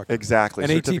flight instructor. Exactly. An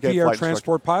ATP air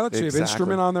transport pilot, so you have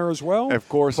instrument on there as well. Of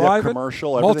course, you have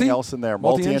commercial, everything else in there.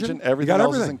 Multi-engine, everything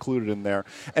else is included in there.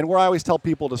 And where I always tell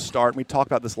people to start, and we talked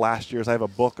about this last year, is I have a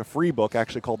book, a free book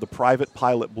actually called The Private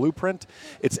Pilot Blueprint.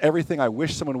 It's everything I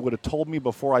wish someone would have told me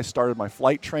before I started my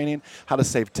flight training, how to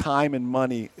save time and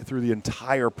money through the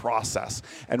entire process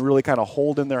and really kind of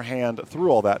hold in their hand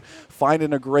through all that.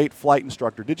 Finding a great flight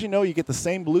instructor. Did you know you get the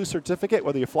same blue certificate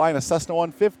whether you fly in a Cessna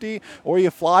 150 or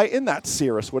you fly in that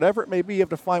Cirrus? Whatever it may be, you have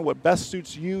to find what best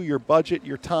suits you, your budget,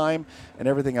 your time, and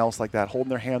everything else like that, holding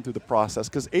their hand through the process.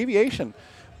 Because aviation,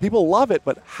 people love it,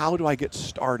 but how do I get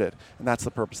started? And that's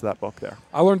the purpose of that book there.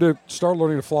 I started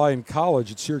learning to fly in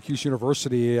college at Syracuse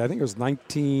University, I think it was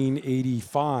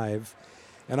 1985.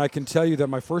 And I can tell you that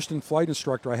my first in-flight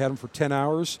instructor, I had him for 10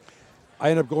 hours. I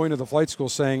ended up going to the flight school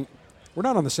saying, we're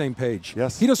not on the same page.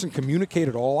 Yes. He doesn't communicate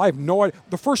at all. I have no idea.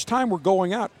 The first time we're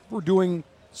going out, we're doing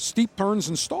steep turns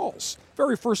and stalls.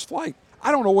 Very first flight.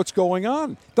 I don't know what's going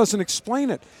on. Doesn't explain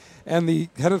it. And the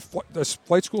head of the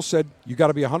flight school said, you got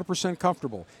to be 100%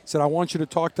 comfortable. He said, I want you to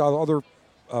talk to other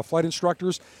flight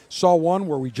instructors. Saw one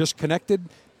where we just connected,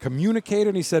 communicated,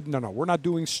 and he said, no, we're not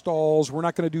doing stalls. We're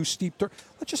not going to do steep turns.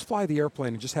 Let's just fly the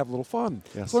airplane and just have a little fun.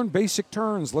 Yes. Let's learn basic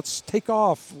turns. Let's take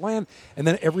off, land. And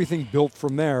then everything built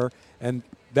from there. And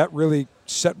that really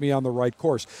set me on the right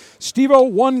course. Steve-O,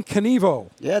 One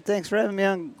Knievo. Yeah, thanks for having me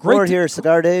on board here,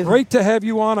 Cigar Dave. Great to have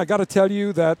you on. I got to tell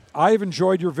you that I've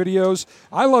enjoyed your videos.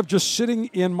 I love just sitting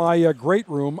in my great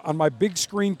room on my big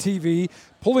screen TV,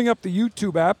 pulling up the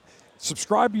YouTube app,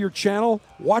 subscribe to your channel,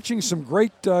 watching some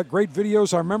great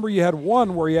videos. I remember you had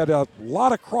one where you had a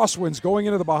lot of crosswinds going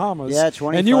into the Bahamas. Yeah,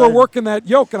 25. And you were working that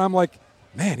yoke, and I'm like,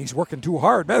 man, he's working too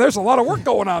hard. Man, there's a lot of work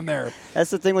going on there.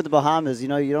 That's the thing with the Bahamas. You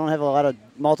don't have a lot of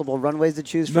multiple runways to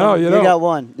choose from. No, you don't. got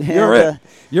one.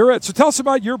 You're it. So tell us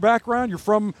about your background. You're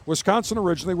from Wisconsin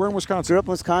originally. Where in Wisconsin? Grew up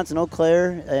in Wisconsin, Eau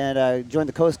Claire, and I joined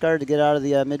the Coast Guard to get out of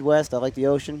the Midwest. I like the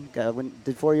ocean.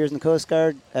 Did 4 years in the Coast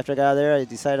Guard. After I got out of there, I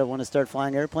decided I wanted to start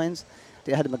flying airplanes.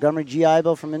 I had the Montgomery GI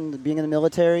Bill from being in the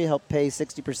military, helped pay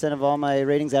 60% of all my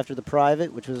ratings after the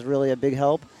private, which was really a big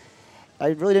help. I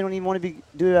really didn't even want to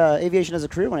do aviation as a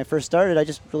career when I first started. I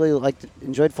just really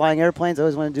enjoyed flying airplanes. I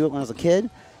always wanted to do it when I was a kid.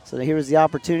 So here was the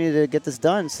opportunity to get this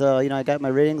done. So, I got my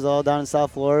ratings all down in South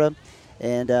Florida.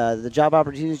 And the job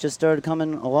opportunities just started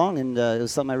coming along. And it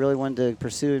was something I really wanted to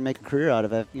pursue and make a career out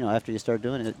of, after you start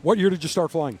doing it. What year did you start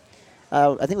flying?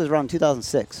 I think it was around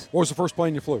 2006. What was the first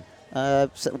plane you flew?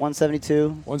 172.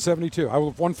 172. I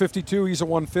was 152. He's a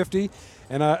 150.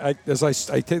 And as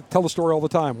I tell the story all the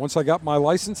time, once I got my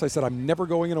license, I said, I'm never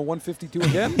going in a 152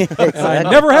 again. Exactly. And I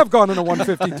never have gone in a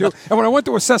 152. And when I went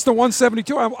to a Cessna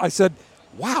 172, I said,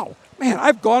 wow, man,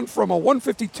 I've gone from a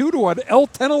 152 to an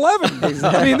L-1011.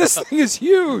 Exactly. I mean, this thing is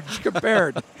huge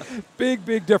compared.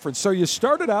 Big difference. So you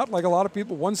started out, like a lot of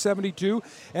people, 172.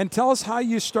 And tell us how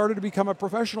you started to become a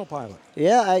professional pilot.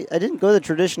 Yeah, I didn't go the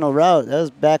traditional route. That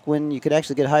was back when you could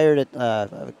actually get hired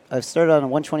at I started on a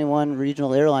 121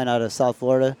 regional airline out of South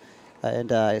Florida.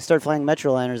 And I started flying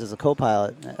Metroliners as a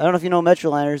co-pilot. I don't know if you know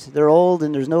Metroliners. They're old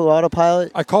and there's no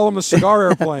autopilot. I call them a cigar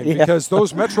airplane because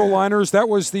those Metroliners, that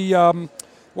was the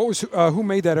who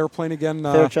made that airplane again?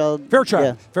 Fairchild.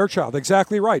 Yeah. Fairchild,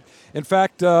 exactly right. In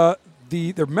fact, the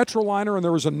Metroliner, and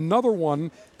there was another one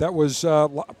that was a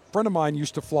friend of mine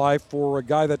used to fly for a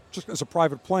guy that just as a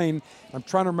private plane. I'm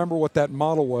trying to remember what that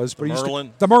model was. But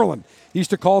the Merlin. He used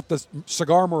to call it the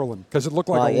Cigar Merlin because it looked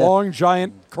like a long,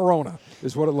 giant Corona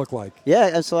is what it looked like.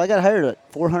 Yeah, so I got hired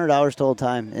at 400 hours total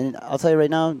time. And I'll tell you right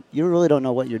now, you really don't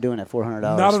know what you're doing at 400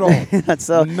 hours. Not at all.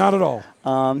 So, not at all.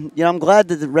 I'm glad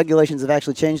that the regulations have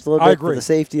actually changed a little bit for the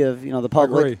safety of the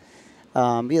public. I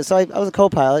agree. So I was a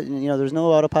co-pilot, and there's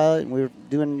no autopilot, and we were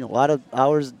doing a lot of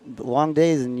hours, long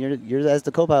days, and you're as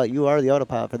the co-pilot, you are the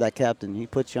autopilot for that captain. He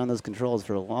puts you on those controls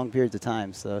for long periods of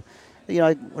time. So,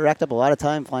 I racked up a lot of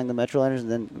time flying the Metroliners, and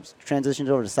then transitioned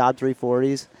over to Saab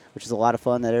 340s, which is a lot of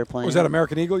fun. That airplane. Was that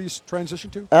American Eagle you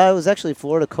transitioned to? It was actually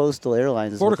Florida Coastal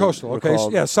Airlines. Florida Coastal. Okay.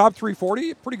 Yeah, Saab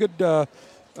 340, pretty good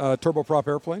turboprop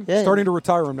airplane. Yeah, starting to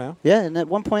retire them now. Yeah, and at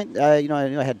one point, I knew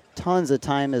I had tons of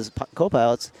time as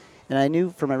co-pilots. And I knew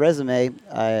from my resume,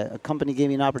 a company gave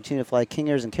me an opportunity to fly King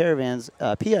Airs and Caravans,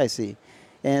 PIC.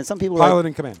 And some people pilot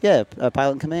in command. Yeah,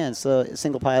 pilot in command, so a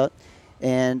single pilot.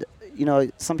 And,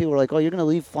 some people were like, oh, you're going to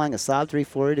leave flying a Saab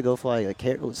 340 to go fly like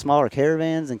smaller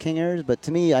Caravans and King Airs. But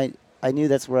to me, I knew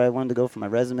that's where I wanted to go for my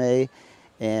resume.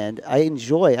 And I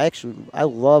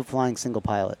love flying single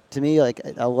pilot. To me, like,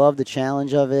 I love the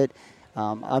challenge of it.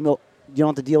 You don't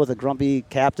have to deal with a grumpy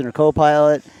captain or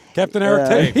co-pilot. Captain Eric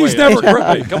Tate, he's never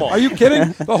grumpy. Come on. Are you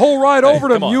kidding? The whole ride over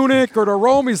to Munich or to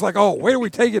Rome, he's like, oh, where do we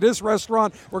take you to this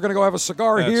restaurant? We're going to go have a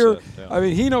cigar here. I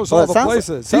mean, he knows all the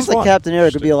places. Sounds like Captain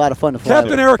Eric would be a lot of fun to fly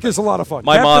Captain Eric is a lot of fun.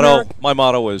 My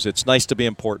motto is, it's nice to be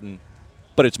important,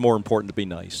 but it's more important to be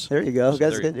nice. There you go.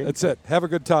 That's good. That's it. Have a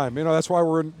good time. That's why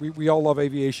we all love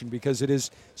aviation, because it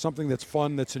is something that's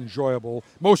fun, that's enjoyable.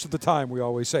 Most of the time, we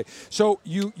always say. So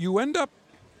you end up,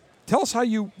 tell us how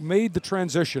you made the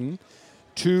transition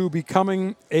to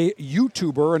becoming a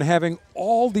YouTuber and having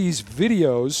all these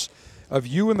videos of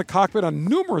you in the cockpit on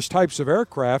numerous types of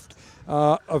aircraft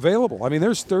available. I mean,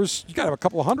 there's you got to have a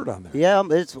couple of hundred on there. Yeah,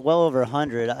 it's well over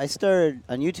 100. I started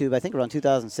on YouTube, I think around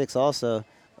 2006 also.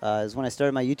 Is when I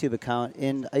started my YouTube account,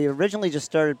 and I originally just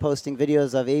started posting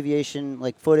videos of aviation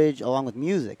like footage along with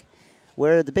music.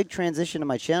 Where the big transition to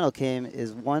my channel came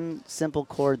is one simple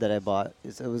cord that I bought.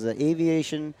 It was an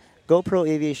GoPro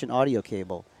aviation audio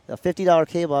cable, a $50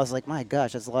 cable. I was like, my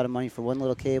gosh, that's a lot of money for one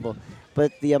little cable.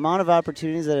 But the amount of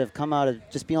opportunities that have come out of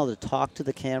just being able to talk to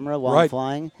the camera while I'm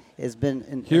flying has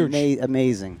been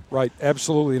amazing. Right,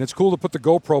 absolutely, and it's cool to put the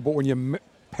GoPro, but when you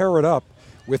pair it up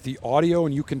with the audio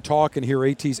and you can talk and hear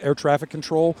AT's air traffic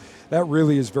control, that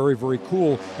really is very, very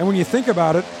cool. And when you think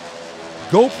about it,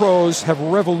 GoPros have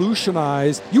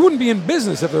revolutionized. You wouldn't be in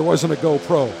business if there wasn't a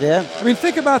GoPro. Yeah. I mean,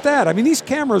 think about that. I mean, these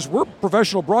cameras, we're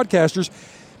professional broadcasters.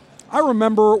 I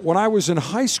remember when I was in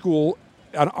high school,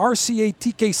 an RCA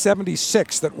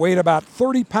TK-76 that weighed about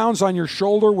 30 pounds on your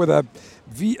shoulder with a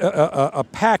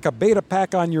beta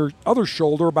pack on your other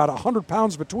shoulder, about 100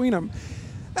 pounds between them.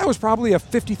 That was probably a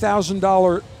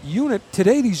 $50,000 unit.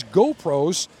 Today, these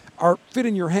GoPros fit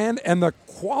in your hand, and the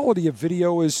quality of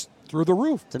video is through the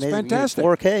roof. It's fantastic.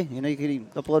 4K. You can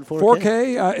upload 4K.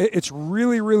 4K. It's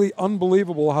really, really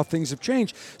unbelievable how things have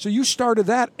changed. So you started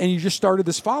that, and you just started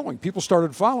this following. People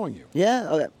started following you.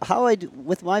 Yeah. How I do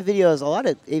with my videos, a lot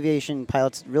of aviation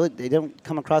pilots really they don't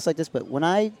come across like this. But when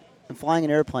I am flying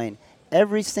an airplane,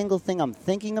 every single thing I'm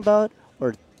thinking about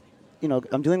or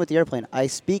I'm doing with the airplane, I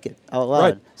speak it out loud.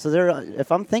 Right. So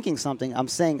if I'm thinking something, I'm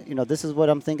saying, this is what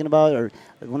I'm thinking about. Or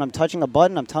when I'm touching a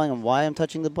button, I'm telling them why I'm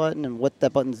touching the button and what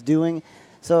that button's doing.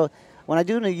 So when I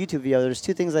do a YouTube video, there's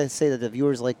two things I say that the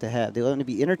viewers like to have. They want to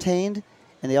be entertained,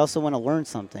 and they also want to learn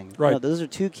something. Right. Those are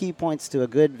two key points to a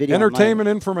good video. Entertainment,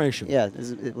 information. Yeah.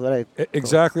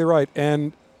 Exactly right.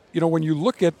 And, when you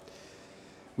look at,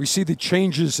 we see the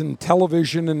changes in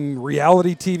television and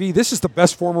reality TV. This is the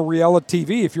best form of reality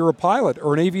TV if you're a pilot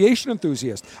or an aviation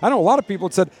enthusiast. I know a lot of people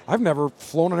that said, I've never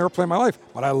flown an airplane in my life,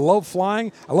 but I love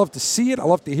flying. I love to see it. I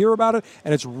love to hear about it.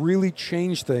 And it's really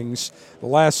changed things the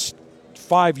last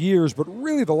 5 years, but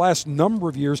really the last number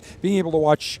of years, being able to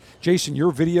watch, Jason,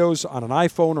 your videos on an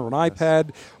iPhone or an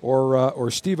iPad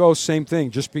or Steve-O, same thing.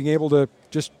 Just being able to,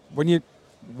 when you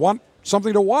want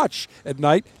something to watch at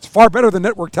night, it's far better than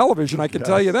network television, I can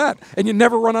tell you that. And you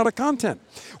never run out of content.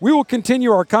 We will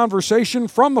continue our conversation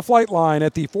from the flight line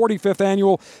at the 45th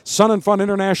Annual Sun and Fun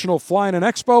International Flying and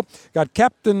Expo. Got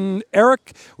Captain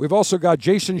Eric. We've also got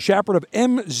Jason Shepard of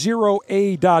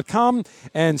M0A.com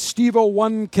and Steve-O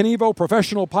Kenevo,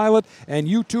 professional pilot and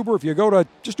YouTuber. If you go to,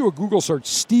 just do a Google search,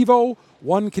 Steve-O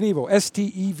Kenevo,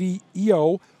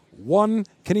 STEVEO 1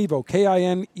 Kenevo,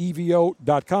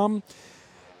 KINEVO.com.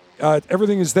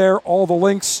 Everything is there, all the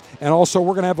links, and also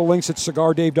we're going to have the links at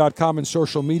CigarDave.com and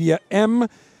social media.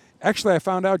 Actually I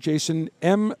found out, Jason,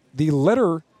 the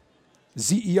letter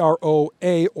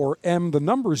ZEROA or the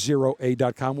number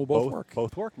 0A.com will both work.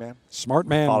 Both work, man. Smart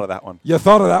man. Thought of that one. You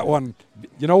thought of that one.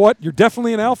 You know what? You're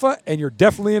definitely an alpha, and you're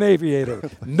definitely an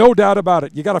aviator. No doubt about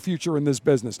it. You got a future in this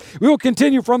business. We will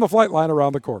continue from the flight line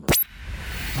around the corner.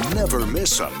 Never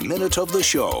miss a minute of the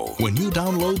show when you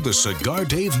download the Cigar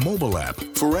Dave mobile app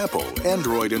for Apple,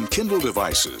 Android, and Kindle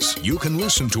devices. You can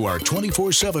listen to our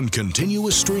 24/7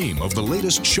 continuous stream of the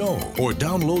latest show or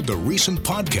download the recent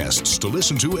podcasts to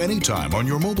listen to anytime on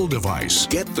your mobile device.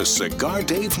 Get the Cigar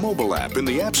Dave mobile app in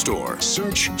the App Store.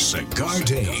 Search Cigar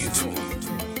Dave.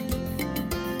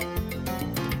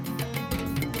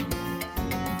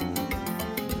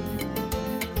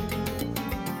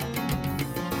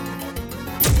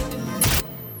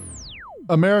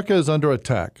 America is under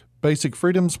attack. Basic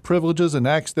freedoms, privileges, and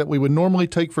acts that we would normally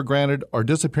take for granted are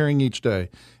disappearing each day,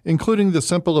 including the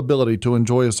simple ability to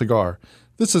enjoy a cigar.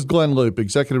 This is Glenn Loop,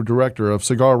 Executive Director of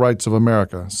Cigar Rights of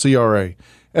America, CRA.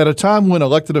 At a time when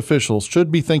elected officials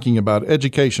should be thinking about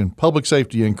education, public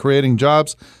safety, and creating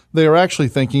jobs, they are actually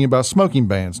thinking about smoking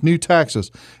bans, new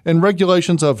taxes, and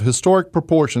regulations of historic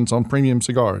proportions on premium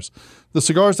cigars. The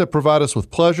cigars that provide us with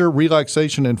pleasure,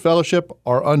 relaxation, and fellowship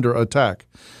are under attack.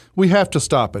 We have to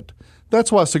stop it.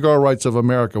 That's why Cigar Rights of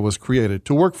America was created,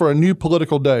 to work for a new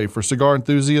political day for cigar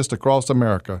enthusiasts across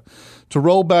America, to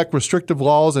roll back restrictive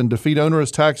laws and defeat onerous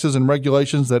taxes and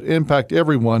regulations that impact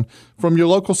everyone from your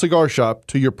local cigar shop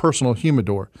to your personal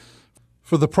humidor.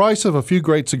 For the price of a few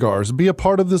great cigars, be a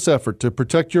part of this effort to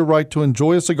protect your right to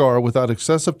enjoy a cigar without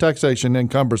excessive taxation and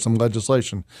cumbersome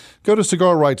legislation. Go to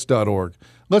cigarrights.org.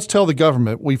 Let's tell the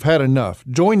government we've had enough.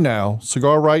 Join now,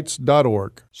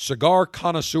 cigarrights.org. Cigar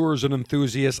connoisseurs and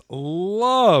enthusiasts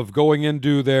love going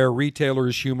into their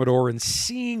retailer's humidor and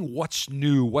seeing what's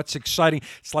new, what's exciting.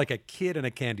 It's like a kid in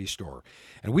a candy store.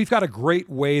 And we've got a great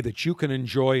way that you can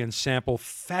enjoy and sample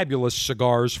fabulous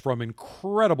cigars from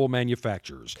incredible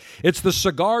manufacturers. It's the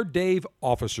Cigar Dave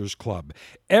Officers Club.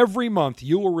 Every month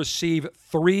you will receive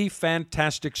 3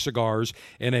 fantastic cigars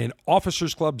in an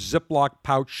Officers Club Ziploc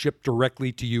pouch shipped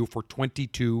directly to you for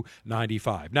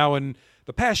 $22.95. Now, in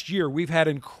the past year, we've had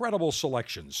incredible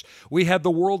selections. We had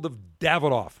the World of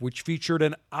Davidoff, which featured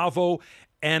an Avo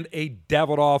and a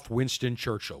Davidoff Winston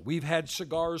Churchill. We've had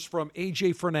cigars from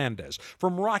A.J. Fernandez,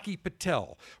 from Rocky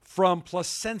Patel, from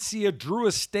Plasencia, Drew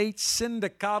Estate,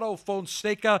 Sindicato,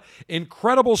 Fonseca.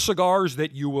 Incredible cigars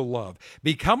that you will love.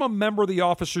 Become a member of the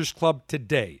Officers Club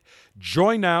today.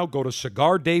 Join now. Go to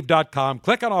CigarDave.com.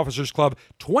 Click on Officers Club.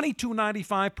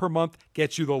 $22.95 per month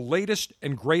gets you the latest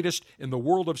and greatest in the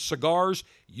world of cigars.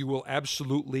 You will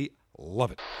absolutely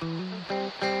love it.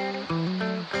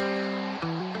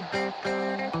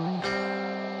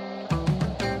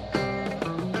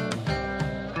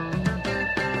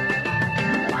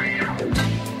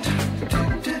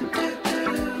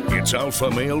 It's Alpha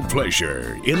Male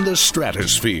Pleasure in the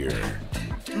Stratosphere.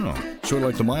 Oh, sort of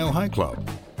like the Mile High Club.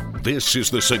 This is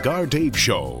the Cigar Dave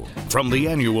Show from the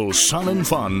annual Sun and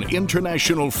Fun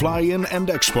International Fly-In and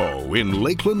Expo in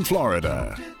Lakeland,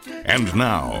 Florida. And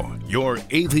now, your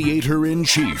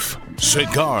aviator-in-chief,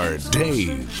 Cigar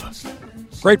Dave.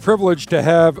 Great privilege to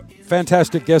have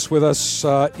fantastic guests with us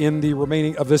in the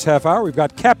remaining of this half hour. We've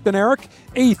got Captain Eric,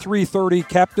 A330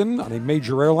 captain on a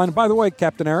major airline. By the way,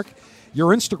 Captain Eric,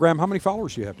 your Instagram, how many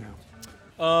followers do you have now?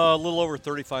 A little over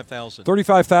 35,000.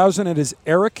 35,000. It is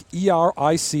Eric,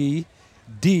 E-R-I-C-D,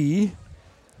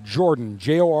 Jordan,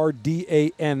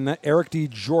 Jordan, Eric D.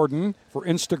 Jordan for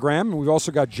Instagram. And we've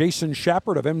also got Jason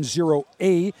Shepard of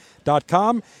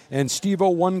M0A.com and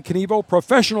Steve-O1 Knievo,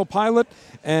 professional pilot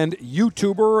and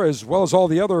YouTuber, as well as all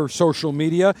the other social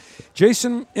media.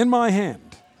 Jason, in my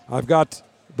hand, I've got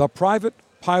the Private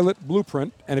Pilot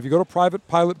Blueprint, and if you go to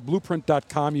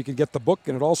privatepilotblueprint.com, you can get the book,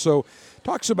 and it also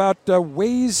talks about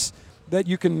ways that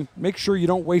you can make sure you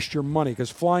don't waste your money, because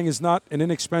flying is not an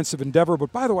inexpensive endeavor.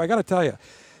 But by the way, I got to tell you,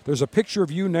 there's a picture of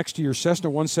you next to your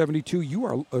Cessna 172. You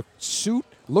are a suit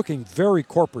looking very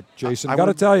corporate, Jason. I got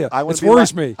to tell you, it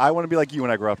worries me. I want to be like you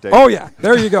when I grow up, Dave. Oh, yeah,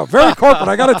 there you go. Very corporate,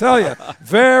 I got to tell you.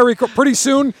 Pretty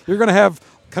soon, you're going to have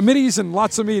committees and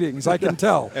lots of meetings, I can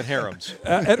tell. And harems.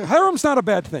 Harem's not a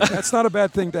bad thing. That's not a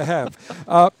bad thing to have.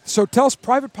 So tell us,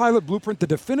 Private Pilot Blueprint, the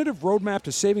definitive roadmap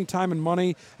to saving time and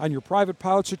money on your private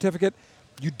pilot certificate.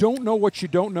 You don't know what you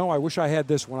don't know. I wish I had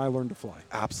this when I learned to fly.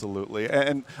 Absolutely.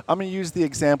 And I'm going to use the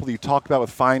example you talked about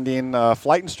with finding a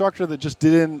flight instructor that just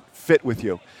didn't fit with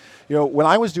you. You know, when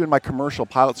I was doing my commercial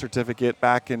pilot certificate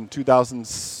back in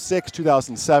 2006,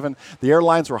 2007, the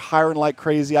airlines were hiring like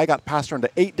crazy. I got passed around to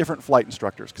 8 different flight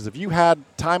instructors because if you had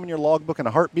time in your logbook and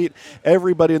a heartbeat,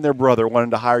 everybody and their brother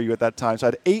wanted to hire you at that time. So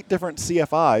I had 8 different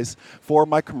CFIs for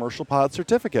my commercial pilot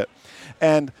certificate.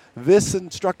 And this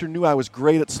instructor knew I was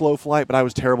great at slow flight, but I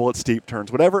was terrible at steep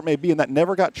turns, whatever it may be, and that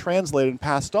never got translated and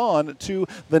passed on to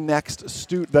the next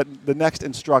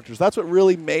instructors. That's what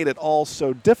really made it all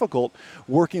so difficult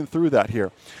working through that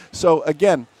here. So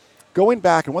again, going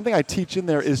back, and one thing I teach in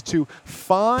there is to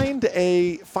find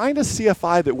a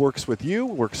CFI that works with you,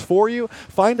 works for you.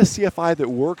 Find a CFI that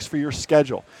works for your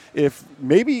schedule. If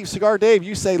maybe Cigar Dave,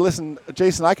 you say, listen,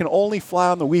 Jason, I can only fly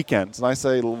on the weekends. And I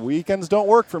say, weekends don't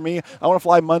work for me. I want to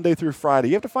fly Monday through Friday.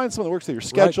 You have to find someone that works with your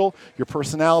schedule, your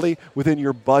personality, within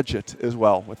your budget as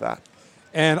well with that.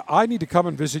 And I need to come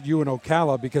and visit you in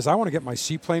Ocala because I want to get my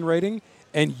seaplane rating.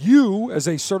 And you, as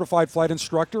a certified flight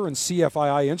instructor and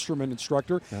CFII instrument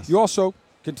instructor, you also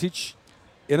can teach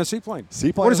in a seaplane.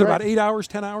 What is it, about 8 hours,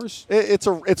 10 hours? It's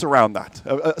around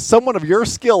that. Someone of your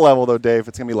skill level, though, Dave,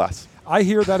 it's going to be less. I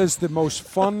hear that is the most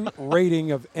fun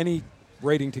rating of any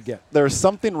rating to get. There's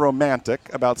something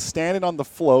romantic about standing on the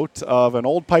float of an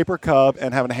old Piper Cub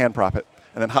and having a hand prop it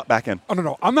and then hop back in. Oh,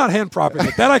 no, I'm not hand propping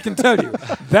it. That I can tell you.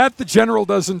 That the General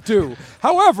doesn't do.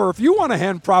 However, if you want to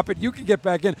hand prop it, you can get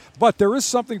back in. But there is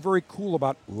something very cool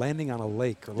about landing on a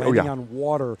lake or landing on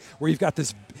water where you've got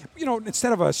this,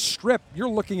 instead of a strip, you're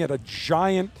looking at a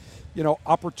giant,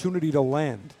 opportunity to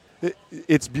land.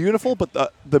 It's beautiful,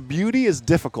 but the beauty is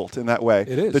difficult in that way.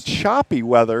 It is. The choppy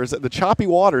water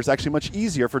is actually much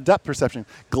easier for depth perception.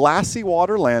 Glassy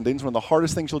water landings are one of the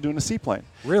hardest things you'll do in a seaplane.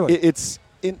 Really?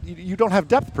 You don't have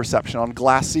depth perception on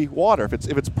glassy water. If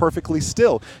it's perfectly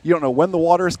still, you don't know when the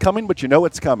water is coming, but you know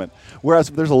it's coming. Whereas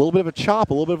if there's a little bit of a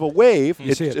chop, a little bit of a wave,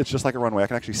 it's just like a runway. I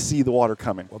can actually see the water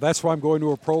coming. Well, that's why I'm going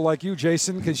to a pro like you,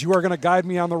 Jason, because you are going to guide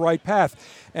me on the right path.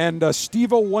 And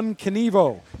Stevo One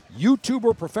Canivo,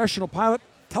 YouTuber, professional pilot,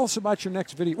 tell us about your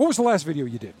next video. What was the last video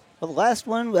you did? Well, the last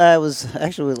one was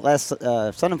actually last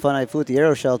Sun and Fun. I flew with the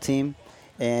Aeroshell team.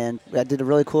 And I did a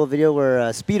really cool video where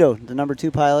Speedo, the number 2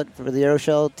 pilot for the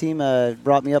Aeroshell team,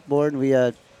 brought me up board. And we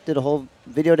did a whole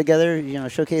video together,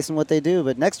 showcasing what they do.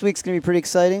 But next week's going to be pretty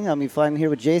exciting. I'll be flying here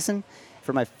with Jason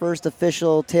for my first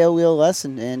official tailwheel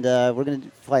lesson. And we're going to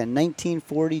fly a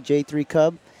 1940 J3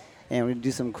 Cub. And we're going to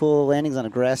do some cool landings on a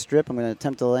grass strip. I'm going to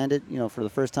attempt to land it, for the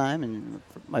first time. And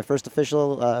my first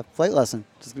official flight lesson.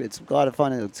 It's a lot of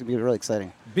fun, and it's going to be really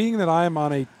exciting. Being that I am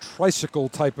on a tricycle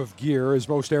type of gear, as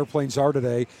most airplanes are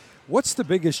today, what's the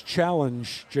biggest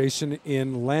challenge, Jason,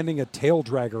 in landing a tail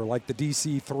dragger like the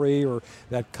DC-3 or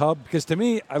that Cub? Because to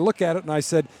me, I look at it and I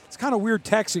said, it's kind of weird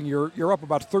taxiing. You're up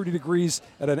about 30 degrees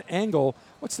at an angle.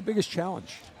 What's the biggest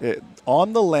challenge?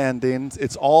 On the landings,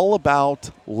 it's all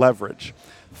about leverage.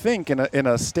 Think in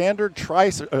a standard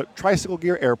tricycle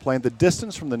gear airplane, the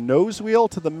distance from the nose wheel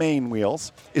to the main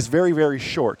wheels is very, very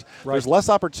short. Right. There's less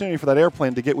opportunity for that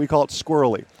airplane to get, we call it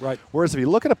squirrely. Right. Whereas if you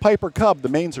look at a Piper Cub, the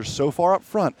mains are so far up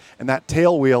front, and that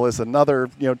tail wheel is another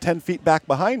 10 feet back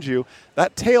behind you.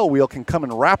 That tail wheel can come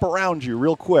and wrap around you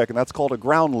real quick, and that's called a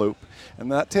ground loop.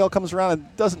 And that tail comes around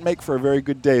and doesn't make for a very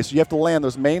good day. So you have to land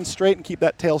those mains straight and keep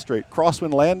that tail straight.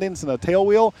 Crosswind landings and a tail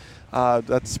wheel,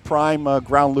 that's prime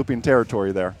ground looping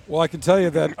territory there. Well, I can tell you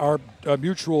that our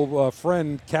mutual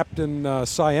friend, Captain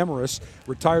Cy Emrys,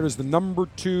 retired as the number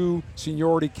 2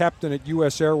 seniority captain at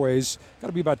U.S. Airways. Got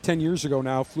to be about 10 years ago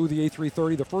now. Flew the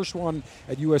A330, the first one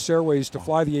at U.S. Airways to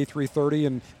fly the A330,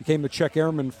 and became the check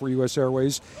airman for U.S.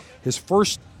 Airways. His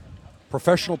first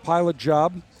professional pilot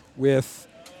job with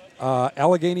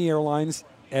Allegheny Airlines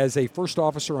as a first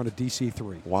officer on a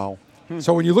DC-3. Wow.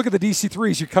 So when you look at the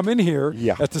DC-3s, you come in here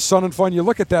at the Sun and Fun, you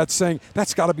look at that saying,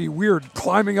 that's got to be weird,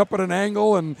 climbing up at an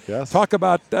angle and talk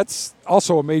about, that's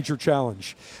also a major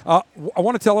challenge. I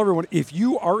want to tell everyone, if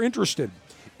you are interested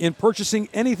in purchasing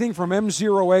anything from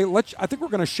M0A, I think we're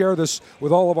going to share this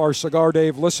with all of our Cigar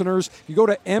Dave listeners. You go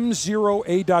to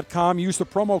M0A.com, use the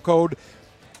promo code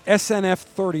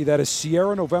SNF30, that is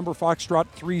Sierra November Foxtrot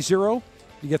 30,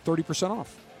 you get 30%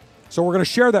 off. So we're going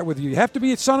to share that with you. You have to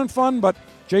be at Sun and Fun, but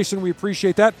Jason, we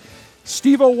appreciate that.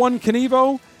 Stevo One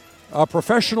Canivo, a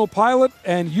professional pilot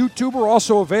and YouTuber,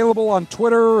 also available on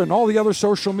Twitter and all the other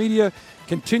social media.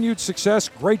 Continued success.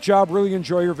 Great job. Really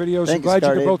enjoy your videos. I'm glad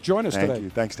you could both join us today. Thank you.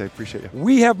 Thanks, Dave. Appreciate you.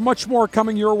 We have much more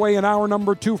coming your way in hour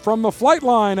number 2 from the flight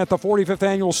line at the 45th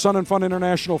Annual Sun and Fun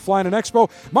International Flying and Expo.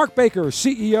 Mark Baker,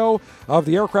 CEO of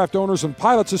the Aircraft Owners and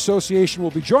Pilots Association,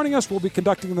 will be joining us. We'll be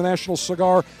conducting the National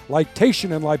Cigar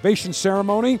Lightation and Libation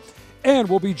Ceremony. And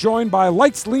we'll be joined by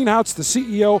Lights Leanhouse, the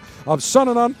CEO of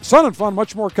Sun and Fun.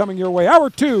 Much more coming your way. Hour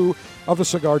 2 of the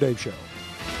Cigar Dave Show.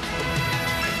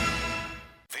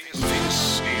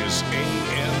 This is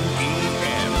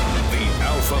AMEN, the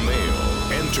Alpha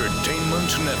Male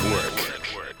Entertainment Network.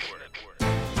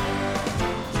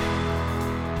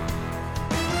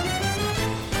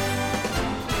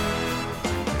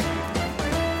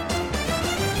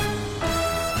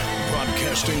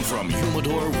 Broadcasting from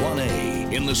Humidor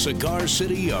 1A in the cigar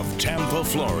city of Tampa,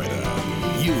 Florida,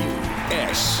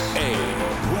 USA.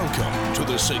 Welcome to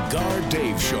the Cigar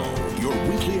Dave Show, your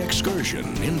weekly excursion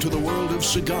into the world of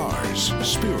cigars,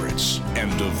 spirits,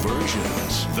 and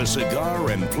diversions. The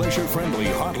cigar and pleasure-friendly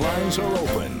hotlines are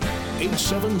open.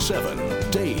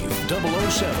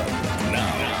 877-DAVE-007.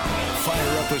 Now,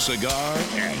 fire up a cigar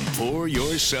and pour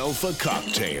yourself a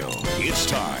cocktail. It's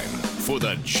time for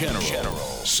the General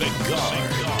Cigar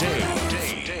Dave.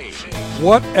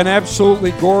 What an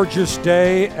absolutely gorgeous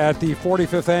day at the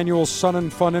 45th Annual Sun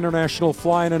and Fun International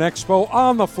Flying and Expo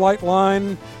on the flight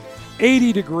line.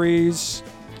 80 degrees,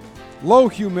 low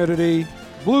humidity,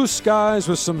 blue skies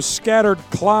with some scattered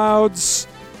clouds,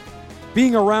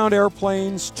 being around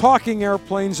airplanes, talking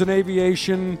airplanes and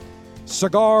aviation,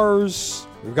 cigars.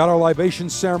 We've got our libation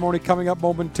ceremony coming up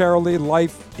momentarily.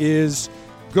 Life is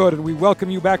good. And we welcome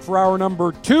you back for hour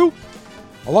number 2,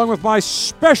 along with my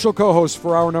special co-host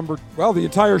for hour number, the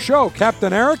entire show,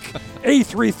 Captain Eric,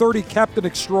 A330 Captain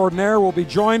Extraordinaire, will be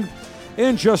joined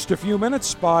in just a few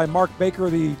minutes by Mark Baker,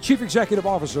 the Chief Executive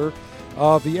Officer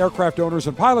of the Aircraft Owners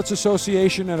and Pilots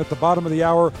Association. And at the bottom of the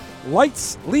hour,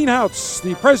 Lights Leanhouse,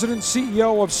 the President and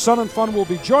CEO of Sun and Fun, will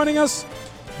be joining us.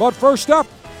 But first up,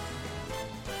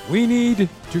 we need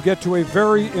to get to a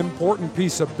very important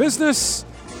piece of business,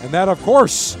 and that, of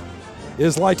course,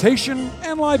 is lightation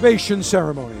and libation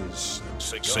ceremonies.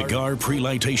 Cigar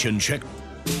pre-lightation check.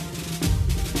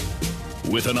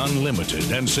 With an unlimited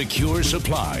and secure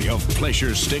supply of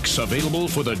pleasure sticks available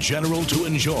for the general to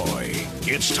enjoy,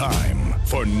 it's time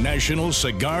for National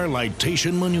Cigar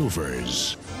Lightation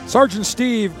Maneuvers. Sergeant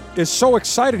Steve is so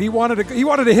excited. He wanted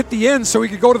to hit the end so he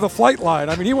could go to the flight line.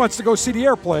 I mean, he wants to go see the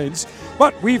airplanes.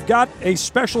 But we've got a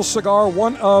special cigar,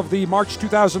 one of the March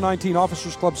 2019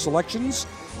 Officers Club selections.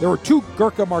 There were 2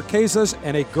 Gurkha Marquesas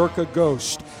and a Gurkha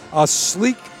Ghost. A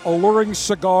sleek, alluring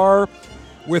cigar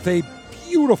with a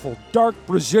beautiful dark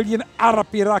Brazilian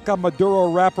Arapiraca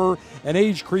Maduro wrapper, an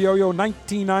aged Criollo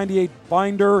 1998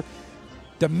 binder,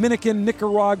 Dominican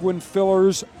Nicaraguan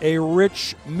fillers, a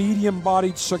rich,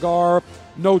 medium-bodied cigar,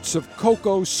 notes of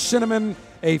cocoa, cinnamon,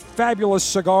 a fabulous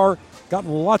cigar. Gotten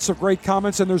lots of great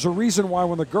comments, and there's a reason why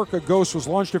when the Gurkha Ghost was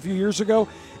launched a few years ago,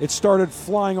 it started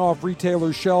flying off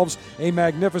retailers' shelves. A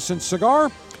magnificent cigar.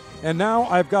 And now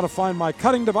I've got to find my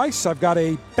cutting device. I've got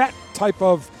a bat type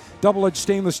of double-edged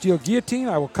stainless steel guillotine.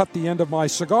 I will cut the end of my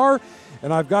cigar.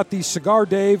 And I've got the Cigar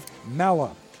Dave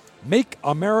Mala. Make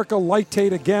America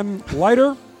Lightate Again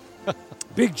lighter.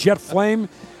 Big jet flame.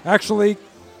 Actually,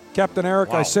 Captain Eric,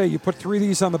 I say you put 3 of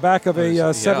these on the back of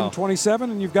a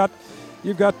 727, and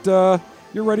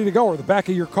you're ready to go. Or the back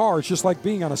of your car. It's just like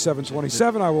being on a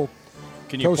 727. I will.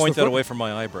 Can you point that away from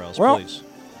my eyebrows, well, please?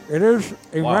 It is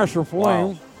a massive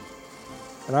flame,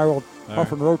 and I will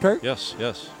puff and rotate. Yes.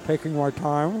 Taking my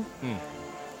time.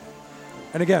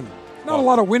 And again, not a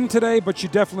lot of wind today, but you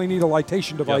definitely need a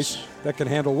lightation device that can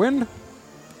handle wind.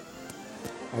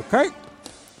 Okay.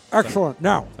 Excellent.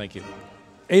 Now, thank you.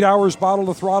 8 hours bottle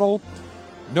to throttle.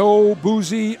 No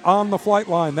boozy on the flight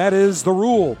line. That is the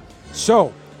rule.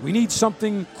 So, we need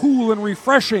something cool and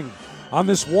refreshing on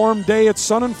this warm day at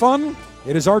Sun and Fun.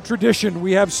 It is our tradition.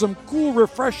 We have some cool,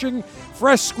 refreshing,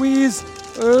 fresh squeeze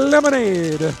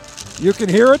lemonade. You can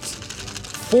hear it.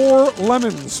 4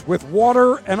 lemons with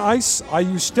water and ice. I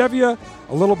use stevia,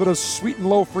 a little bit of sweet and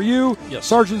low for you. Yes.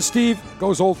 Sergeant Steve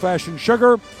goes old-fashioned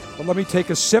sugar. But let me take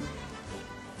a sip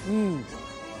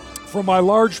from my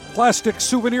large plastic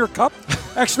souvenir cup.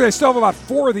 Actually, I still have about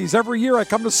 4 of these. Every year I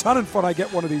come to Sun and Fun, I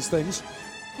get one of these things.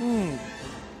 You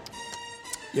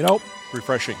know,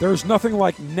 refreshing. There's nothing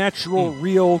like natural,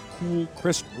 real, cool,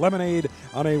 crisp lemonade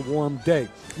on a warm day.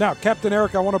 Now, Captain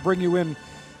Eric, I want to bring you in.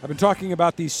 I've been talking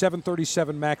about the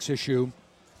 737 MAX issue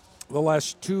the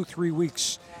last 2-3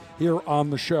 weeks here on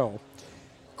the show.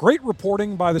 Great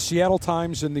reporting by the Seattle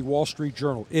Times and the Wall Street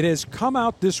Journal. It has come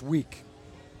out this week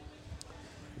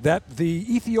that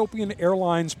the Ethiopian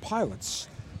Airlines pilots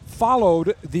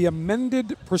followed the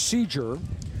amended procedure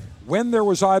when there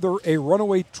was either a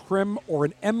runaway trim or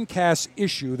an MCAS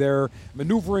issue, their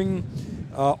maneuvering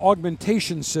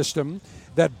augmentation system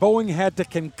that Boeing had to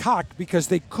concoct because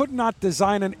they could not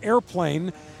design an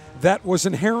airplane that was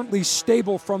inherently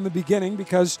stable from the beginning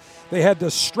because they had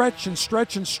to stretch and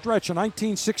stretch and stretch a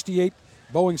 1968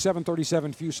 Boeing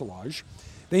 737 fuselage.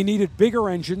 They needed bigger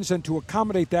engines, and to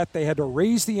accommodate that, they had to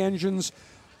raise the engines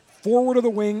forward of the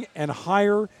wing and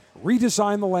higher,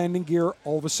 redesign the landing gear.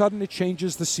 All of a sudden, it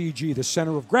changes the CG, the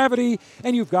center of gravity,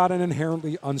 and you've got an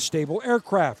inherently unstable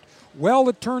aircraft. Well,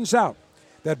 it turns out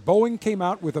that Boeing came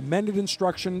out with amended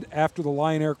instruction after the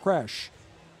Lion Air crash.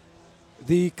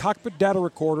 The cockpit data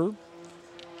recorder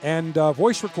and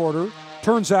voice recorder,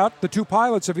 turns out the 2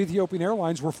 pilots of Ethiopian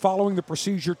Airlines were following the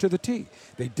procedure to the T.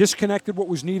 They disconnected what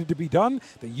was needed to be done.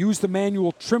 They used the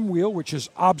manual trim wheel, which is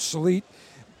obsolete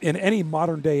in any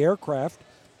modern-day aircraft.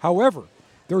 However,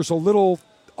 there's a little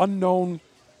unknown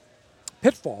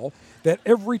pitfall that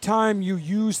every time you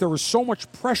use, there was so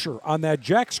much pressure on that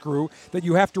jack screw that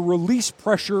you have to release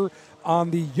pressure on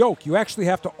the yoke. You actually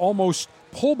have to almost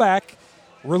pull back,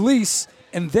 release,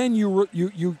 and then you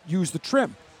use the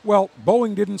trim. Well,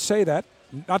 Boeing didn't say that.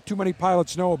 Not too many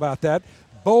pilots know about that.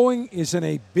 Boeing is in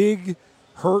a big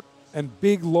hurt and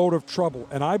big load of trouble.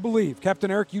 And I believe,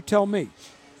 Captain Eric, you tell me,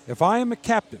 if I am a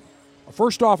captain, a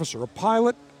first officer, a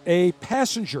pilot, a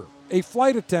passenger, a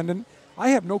flight attendant, I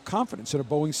have no confidence in a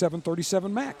Boeing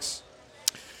 737 MAX.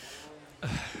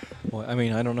 Well, I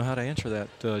mean, I don't know how to answer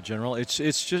that, General. It's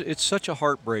such a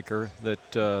heartbreaker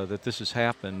that this has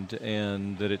happened,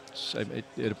 and that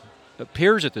it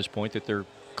appears at this point that there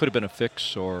could have been a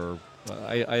fix, or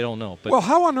I don't know. But well,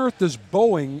 how on earth does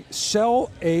Boeing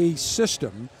sell a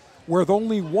system with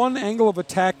only one angle of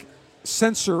attack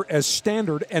sensor as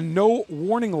standard and no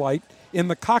warning light in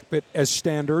the cockpit as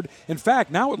standard? In fact,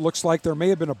 now it looks like there may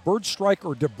have been a bird strike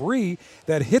or debris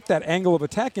that hit that angle of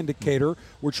attack indicator,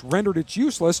 which rendered it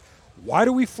useless. Why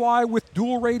do we fly with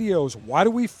dual radios? Why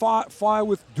do we fly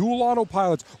with dual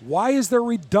autopilots? Why is there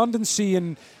redundancy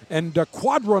and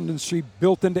quadrundancy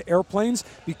built into airplanes?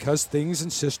 Because things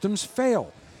and systems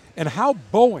fail. And how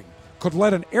Boeing could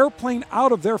let an airplane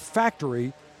out of their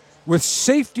factory with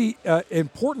safety,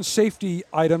 important safety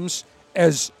items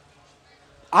as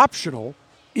optional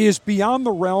is beyond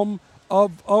the realm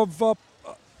of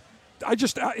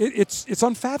it's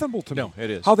unfathomable to me. No,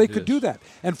 it is. How they could do that.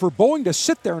 And for Boeing to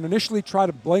sit there and initially try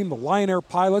to blame the Lion Air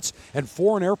pilots and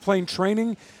foreign airplane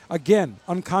training, again,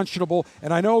 unconscionable.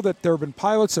 And I know that there have been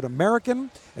pilots at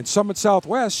American and some at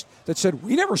Southwest that said,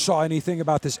 we never saw anything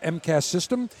about this MCAS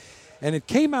system. And it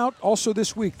came out also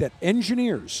this week that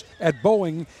engineers at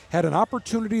Boeing had an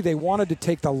opportunity. They wanted to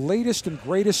take the latest and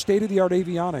greatest state-of-the-art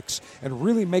avionics and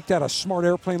really make that a smart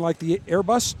airplane like the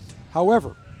Airbus.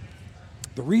 However,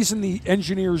 the reason the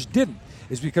engineers didn't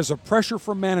is because of pressure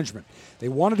from management. They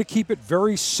wanted to keep it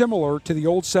very similar to the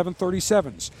old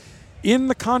 737s. In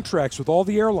the contracts with all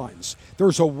the airlines,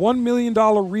 there's a $1 million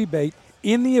rebate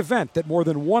in the event that more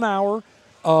than 1 hour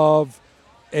of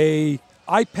a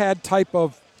iPad type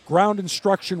of ground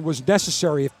instruction was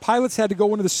necessary. If pilots had to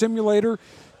go into the simulator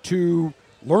to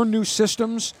learn new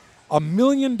systems, $1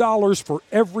 million for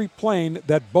every plane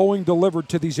that Boeing delivered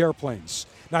to these airplanes.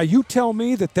 Now, you tell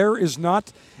me that there is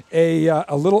not a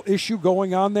little issue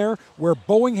going on there where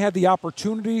Boeing had the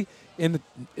opportunity in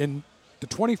the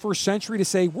 21st century to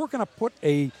say, we're going to put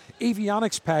a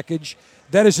avionics package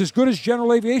that is as good as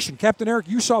general aviation. Captain Eric,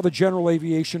 you saw the general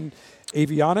aviation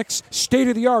avionics,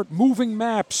 state-of-the-art moving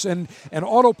maps and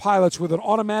autopilots with an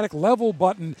automatic level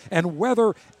button and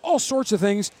weather, all sorts of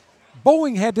things.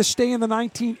 Boeing had to stay in the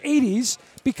 1980s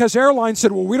because airlines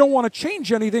said, well, we don't want to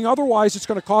change anything. Otherwise, it's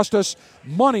going to cost us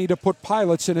money to put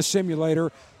pilots in a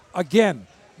simulator. Again,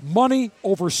 money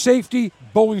over safety.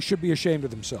 Boeing should be ashamed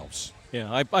of themselves.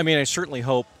 Yeah, I mean, I certainly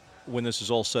hope when this is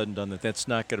all said and done that that's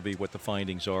not going to be what the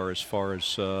findings are as far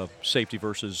as safety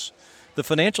versus the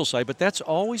financial side. But that's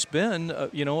always been,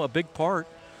 a big part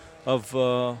of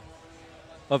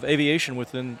aviation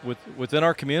within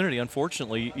our community.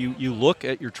 Unfortunately, you look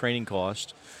at your training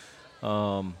cost.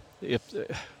 Once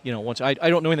I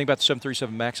don't know anything about the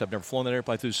 737 MAX. I've never flown that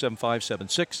airplane. I flew the 75,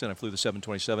 76, and I flew the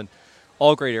 727.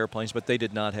 All great airplanes, but they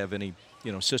did not have any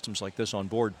systems like this on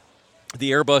board.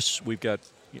 The Airbus, we've got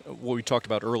what we talked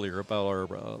about earlier about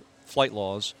our flight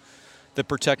laws that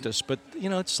protect us, but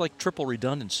it's like triple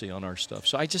redundancy on our stuff.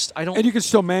 So I don't. And you can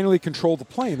still manually control the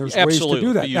plane. There's absolutely ways to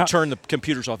do that. You turn the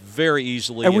computers off very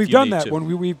easily. And if we've you done need that to. when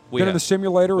we've been in the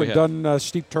simulator and done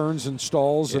steep turns and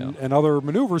stalls and other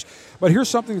maneuvers. But here's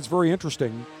something that's very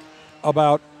interesting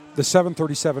about the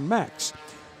 737 MAX.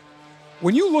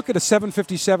 When you look at a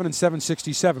 757 and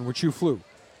 767, which you flew,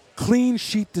 clean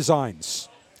sheet designs.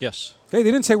 Yes. Okay,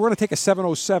 they didn't say we're going to take a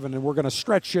 707 and we're going to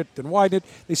stretch it and widen it.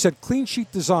 They said clean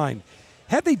sheet design.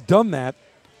 Had they done that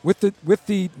with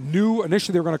the new,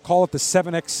 initially they were going to call it the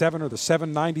 7X7 or the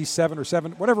 797 or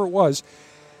 7, whatever it was,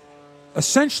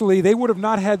 essentially they would have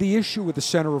not had the issue with the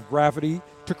center of gravity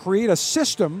to create a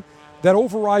system that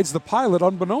overrides the pilot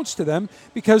unbeknownst to them,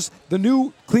 because the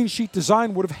new clean sheet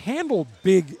design would have handled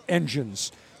big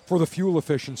engines for the fuel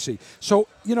efficiency. So,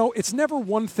 it's never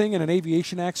one thing in an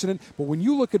aviation accident, but when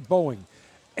you look at Boeing,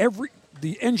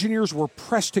 the engineers were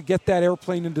pressed to get that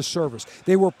airplane into service.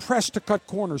 They were pressed to cut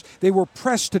corners. They were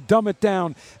pressed to dumb it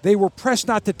down. They were pressed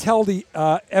not to tell the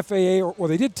FAA, or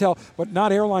they did tell, but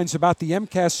not airlines, about the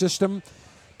MCAS system.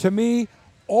 To me,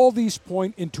 all these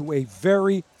point into a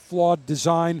very flawed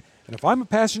design. And if I'm a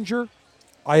passenger,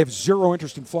 I have zero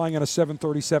interest in flying on a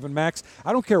 737 MAX.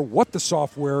 I don't care what the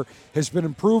software has been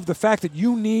improved. The fact that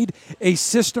you need a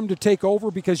system to take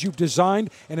over because you've designed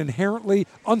an inherently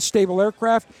unstable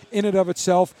aircraft in and of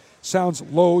itself sounds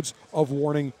loads of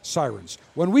warning sirens.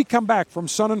 When we come back from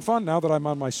Sun and Fun, now that I'm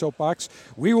on my soapbox,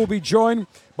 we will be joined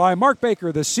by Mark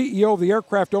Baker, the CEO of the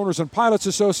Aircraft Owners and Pilots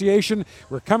Association.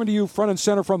 We're coming to you front and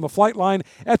center from the flight line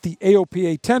at the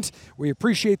AOPA tent. We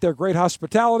appreciate their great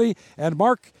hospitality. And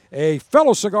Mark, a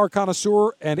fellow cigar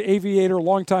connoisseur and aviator,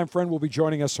 longtime friend, will be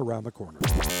joining us around the corner.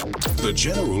 The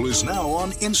General is now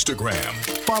on Instagram.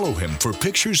 Follow him for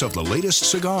pictures of the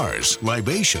latest cigars,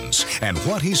 libations, and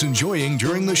what he's enjoying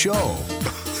during the show.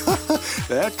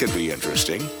 That could be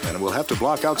interesting, and we'll have to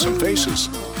block out some faces.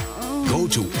 Go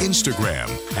to Instagram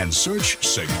and search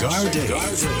Cigar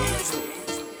Dave.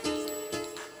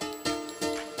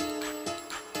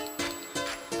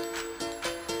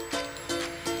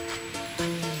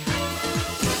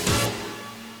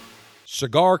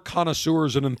 Cigar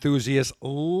connoisseurs and enthusiasts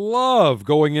love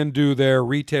going into their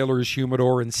retailer's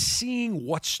humidor and seeing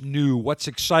what's new, what's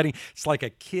exciting. It's like a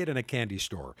kid in a candy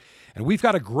store. And we've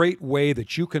got a great way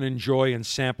that you can enjoy and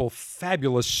sample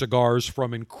fabulous cigars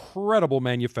from incredible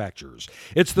manufacturers.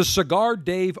 It's the Cigar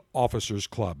Dave Officers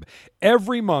Club.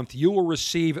 Every month you will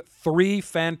receive 3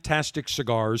 fantastic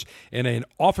cigars in an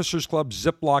Officers Club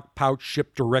Ziploc pouch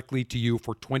shipped directly to you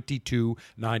for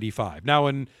 $22.95. Now,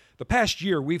 in the past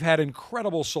year, we've had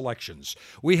incredible selections.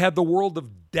 We had the World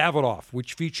of Davidoff,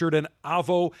 which featured an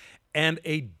Avo and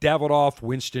a Davidoff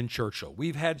Winston Churchill.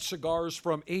 We've had cigars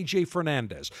from A.J.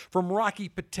 Fernandez, from Rocky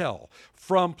Patel,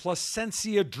 from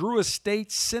Plasencia, Drew Estate,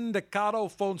 Sindicato,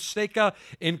 Fonseca.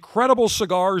 Incredible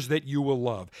cigars that you will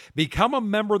love. Become a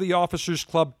member of the Officers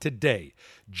Club today.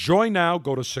 Join now.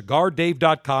 Go to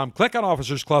CigarDave.com. Click on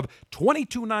Officers Club.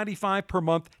 $22.95 per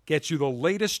month gets you the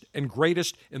latest and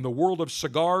greatest in the world of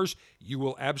cigars. You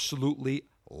will absolutely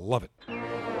love it.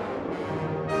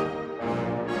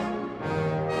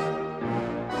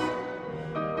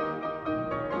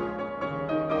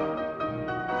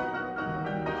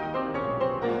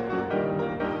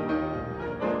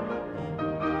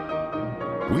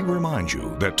 We remind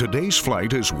you that today's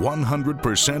flight is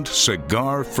 100%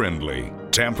 cigar friendly.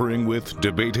 Tampering with,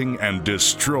 debating, and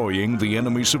destroying the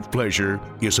enemies of pleasure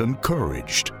is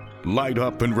encouraged. Light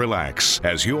up and relax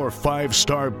as your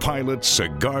 5-star pilot,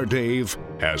 Cigar Dave,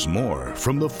 has more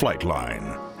from the flight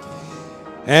line.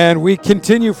 And we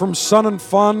continue from Sun and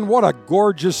Fun. What a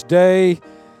gorgeous day.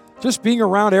 Just being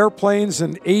around airplanes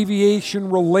and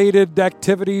aviation-related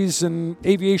activities and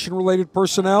aviation-related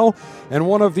personnel. And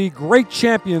one of the great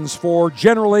champions for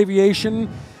general aviation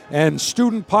and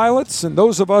student pilots and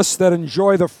those of us that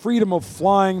enjoy the freedom of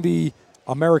flying the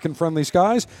American-friendly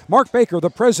skies, Mark Baker, the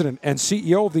president and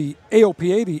CEO of the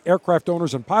AOPA, the Aircraft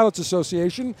Owners and Pilots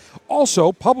Association,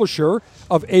 also publisher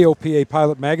of AOPA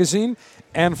Pilot Magazine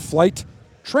and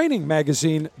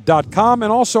FlightTrainingMagazine.com,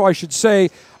 and also, I should say,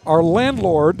 our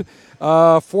landlord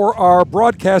for our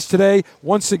broadcast today.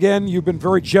 Once again, you've been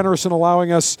very generous in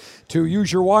allowing us to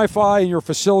use your Wi-Fi and your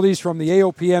facilities from the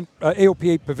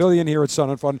AOPA Pavilion here at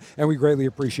Sun and Fun, and we greatly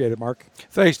appreciate it, Mark.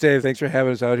 Thanks, Dave. Thanks for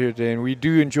having us out here today, and we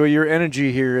do enjoy your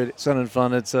energy here at Sun and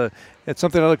Fun. It's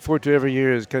something I look forward to every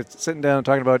year, is sitting down and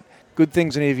talking about good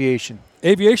things in aviation.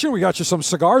 Aviation, we got you some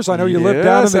cigars. I know you live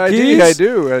down in the Keys. Yes, I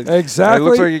do. Exactly. It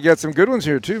looks like you got some good ones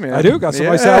here, too, man. I do. Got some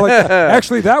nice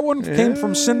Actually, that one came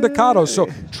from Sindicato, so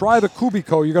try the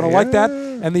Cubico. You're going to like that.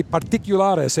 And the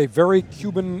Particulares, a very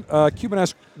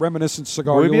Cuban-esque reminiscent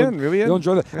cigar. You'll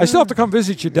enjoy that. I still have to come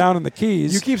visit you down in the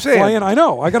Keys. You keep saying. I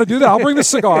know. I got to do that. I'll bring the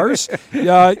cigars.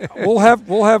 We'll have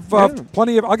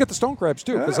plenty of. I'll get the stone crabs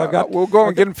too, because I've got. We'll go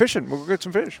and get them fishing. We'll get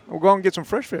some fish. We'll go and get some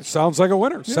fresh fish. Sounds like a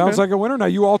winner. Sounds like a winner. Now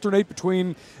you alternate between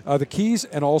the Keys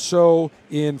and also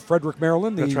in Frederick,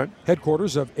 Maryland, the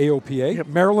headquarters of AOPA. Yep.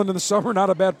 Maryland in the summer, not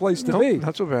a bad place to be.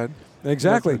 Not so bad.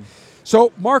 Exactly.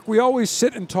 So, Mark, we always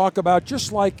sit and talk about,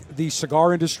 just like the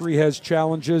cigar industry has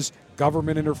challenges,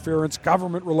 government interference,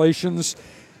 government relations.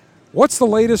 What's the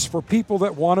latest for people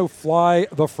that want to fly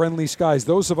the friendly skies?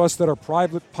 Those of us that are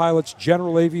private pilots,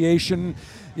 general aviation,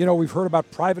 we've heard about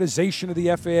privatization of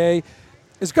the FAA.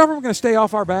 Is government going to stay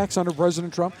off our backs under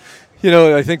President Trump?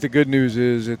 I think the good news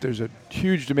is that there's a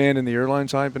huge demand in the airline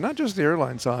side, but not just the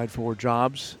airline side, for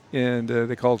jobs, and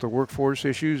they call it the workforce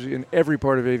issues in every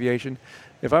part of aviation.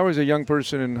 If I was a young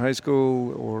person in high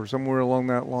school or somewhere along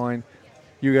that line,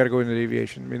 you got to go into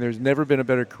aviation. I mean, there's never been a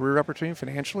better career opportunity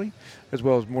financially, as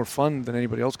well as more fun than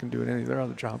anybody else can do in any of their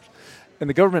other jobs. And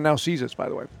the government now sees us, by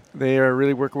the way. They are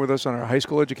really working with us on our high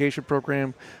school education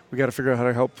program. We got to figure out how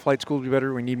to help flight schools be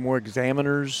better. We need more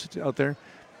examiners out there.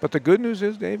 But the good news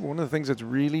is, Dave, one of the things that's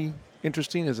really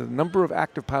interesting is the number of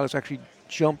active pilots actually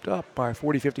jumped up by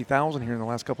 40, 50,000 here in the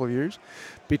last couple of years.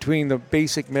 Between the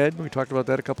basic med, we talked about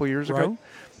that a couple of years ago,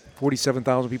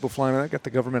 47,000 people flying on that, got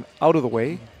the government out of the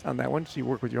way on that one, so you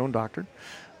work with your own doctor.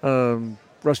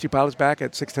 Rusty pilots back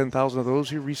at 10,000 of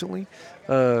those here recently.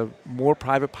 More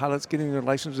private pilots getting their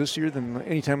license this year than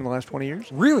any time in the last 20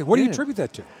 years. Really? What do you attribute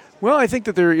that to? Well, I think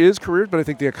that there is careers, but I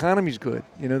think the economy's good.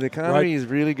 The economy is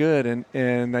really good,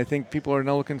 and I think people are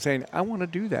now looking and saying, I want to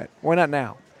do that. Why not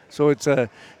now? So it's a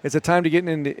time to get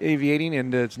into aviating,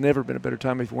 and it's never been a better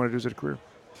time if you want to do it as a career.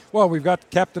 Well, we've got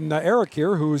Captain Eric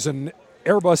here, who's an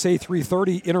Airbus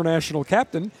A330 international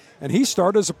captain, and he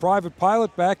started as a private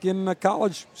pilot back in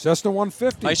college, Cessna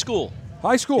 150. High school.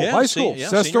 High school.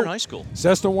 Senior high school.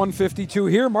 Cessna 152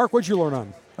 here. Mark, what'd you learn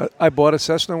on? I bought a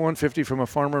Cessna 150 from a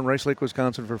farmer in Rice Lake,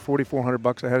 Wisconsin for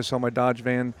 $4,400. I had to sell my Dodge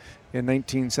van in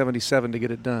 1977 to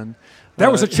get it done.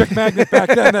 That was a chick magnet back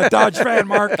then, that Dodge van,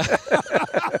 Mark.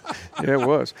 Yeah, it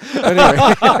was.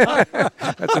 Anyway,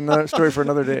 that's another story for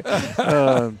another day.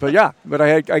 But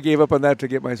I gave up on that to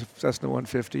get my Cessna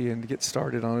 150 and to get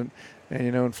started on it.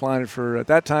 And, and flying it for, at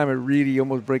that time, it really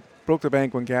almost broke the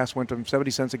bank when gas went from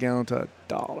 70 cents a gallon to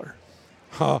 $1.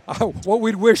 What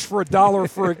we'd wish for $1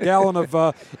 for a gallon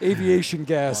of aviation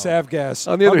gas, avgas.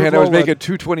 On the other hand, I was making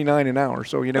 $2.29 an hour,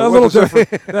 so a little different.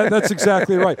 That's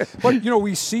exactly right. But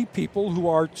we see people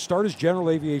who start as general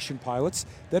aviation pilots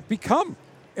that become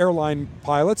airline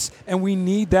pilots, and we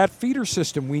need that feeder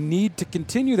system. We need to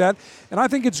continue that, and I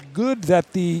think it's good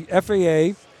that the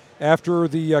FAA, after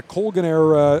the Colgan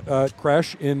Air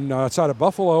crash outside of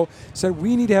Buffalo, said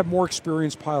we need to have more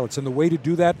experienced pilots, and the way to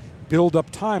do that, build up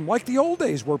time, like the old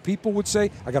days where people would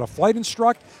say, I got to flight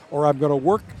instruct, or I'm going to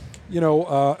work,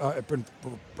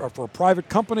 for a private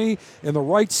company in the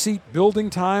right seat, building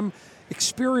time,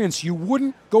 experience. You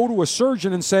wouldn't go to a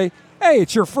surgeon and say, hey,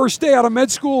 it's your first day out of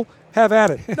med school, have at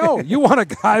it. No, you want a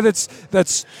guy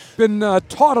that's been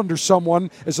taught under someone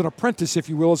as an apprentice, if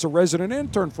you will, as a resident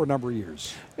intern for a number of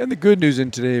years. And the good news in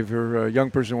today, if you're a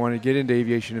young person wanting to get into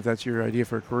aviation, if that's your idea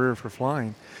for a career for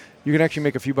flying, you can actually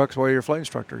make a few bucks while you're a flight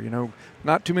instructor.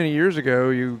 Not too many years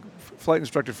ago, you flight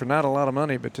instructed for not a lot of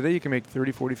money, but today you can make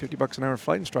 30, 40, 50 bucks an hour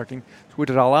flight instructing, which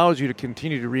allows you to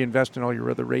continue to reinvest in all your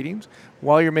other ratings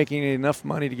while you're making enough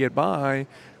money to get by,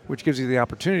 which gives you the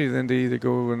opportunity then to either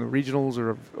go in the regionals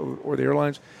or the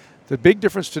airlines. The big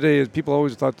difference today is people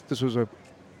always thought that this was a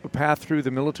path through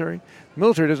the military. The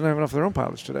military doesn't have enough of their own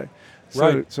pilots today.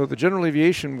 So the general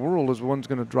aviation world is the one's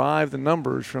going to drive the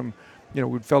numbers from,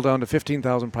 we fell down to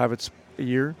 15,000 privates a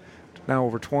year, now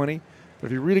over 20. But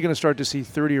if you're really going to start to see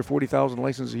 30 or 40,000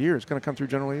 licenses a year, it's going to come through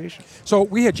general aviation. So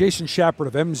we had Jason Shepard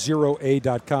of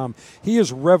M0A.com. He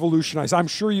has revolutionized. I'm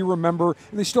sure you remember,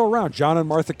 and they're still around, John and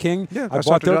Martha King. Yeah, I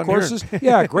bought their courses.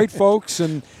 Yeah, great folks,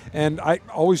 and I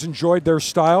always enjoyed their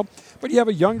style. But you have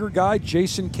a younger guy,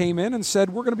 Jason, came in and said,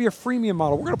 we're going to be a freemium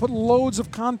model. We're going to put loads of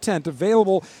content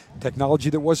available, technology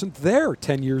that wasn't there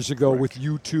 10 years ago with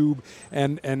YouTube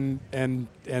and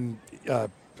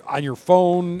on your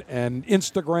phone and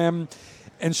Instagram.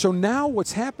 And so now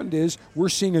what's happened is we're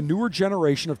seeing a newer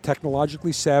generation of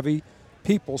technologically savvy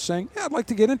people saying, yeah, I'd like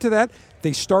to get into that.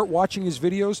 They start watching his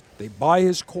videos, they buy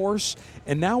his course,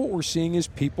 and now what we're seeing is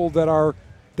people that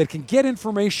can get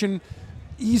information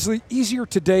easier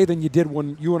today than you did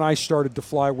when you and I started to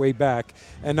fly way back.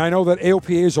 And I know that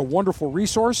AOPA is a wonderful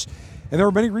resource, and there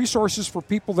are many resources for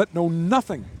people that know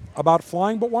nothing about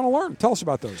flying but want to learn. Tell us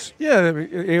about those. Yeah,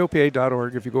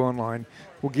 AOPA.org, if you go online,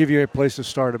 will give you a place to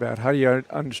start about how do you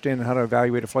understand how to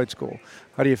evaluate a flight school.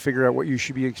 How do you figure out what you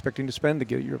should be expecting to spend to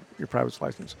get your private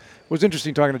license? It was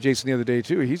interesting talking to Jason the other day,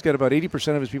 too. He's got about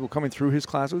 80% of his people coming through his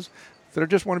classes that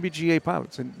just want to be GA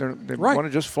pilots. And they want to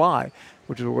just fly,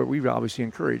 which is what we obviously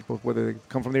encourage, both whether they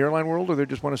come from the airline world or they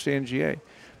just want to stay in GA.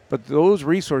 But those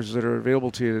resources that are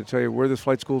available to you to tell you where there's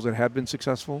flight schools that have been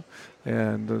successful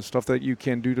and the stuff that you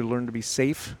can do to learn to be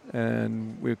safe.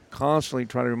 And we constantly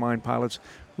try to remind pilots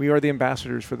we are the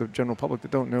ambassadors for the general public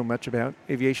that don't know much about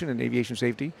aviation and aviation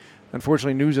safety.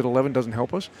 Unfortunately, News at 11 doesn't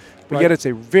help us, but yet it's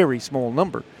a very small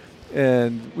number.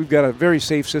 And we've got a very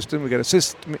safe system. We've got a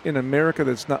system in America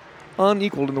that's not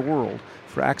unequaled in the world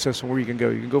for access and where you can go.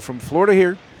 You can go from Florida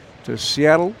here to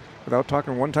Seattle without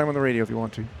talking one time on the radio if you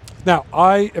want to. Now,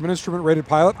 I am an instrument-rated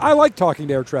pilot. I like talking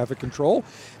to air traffic control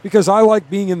because I like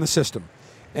being in the system.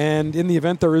 And in the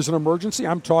event there is an emergency,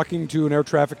 I'm talking to an air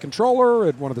traffic controller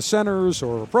at one of the centers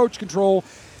or approach control.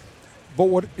 But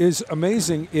what is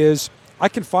amazing is I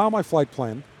can file my flight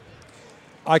plan.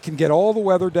 I can get all the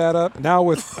weather data now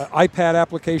with iPad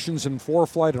applications and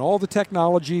ForeFlight and all the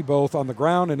technology, both on the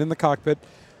ground and in the cockpit.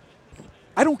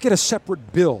 I don't get a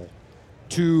separate bill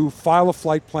to file a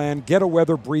flight plan, get a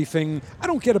weather briefing. I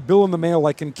don't get a bill in the mail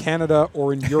like in Canada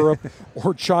or in Europe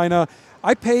or China.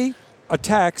 I pay a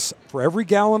tax for every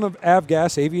gallon of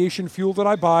avgas, aviation fuel that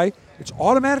I buy. It's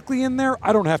automatically in there.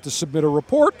 I don't have to submit a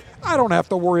report. I don't have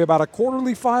to worry about a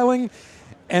quarterly filing.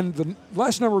 And the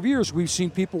last number of years, we've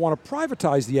seen people want to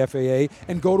privatize the FAA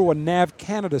and go to a NAV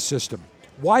Canada system.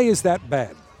 Why is that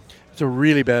bad? It's a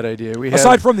really bad idea.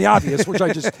 Aside from the obvious, which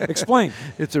I just explained.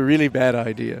 It's a really bad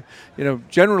idea.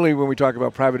 Generally when we talk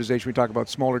about privatization, we talk about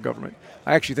smaller government.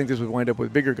 I actually think this would wind up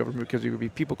with bigger government because there would be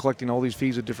people collecting all these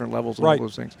fees at different levels and all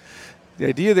those things. The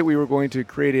idea that we were going to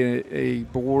create a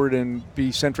board and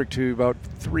be centric to about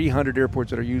 300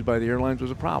 airports that are used by the airlines was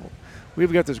a problem.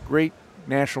 We've got this great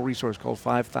national resource called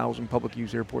 5,000 public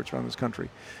use airports around this country.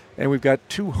 And we've got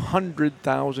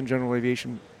 200,000 general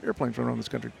aviation airplanes around this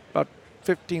country, about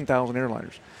 15,000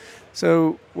 airliners.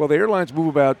 So while the airlines move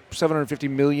about 750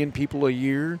 million people a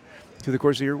year through the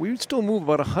course of the year, we would still move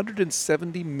about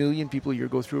 170 million people a year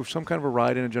go through some kind of a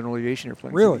ride in a general aviation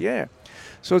airplane. Really? Yeah.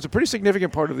 So it's a pretty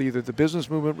significant part of either the business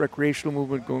movement, recreational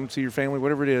movement, going to see your family,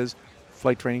 whatever it is,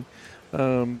 flight training.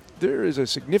 There is a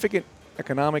significant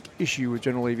economic issue with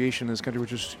general aviation in this country,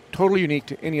 which is totally unique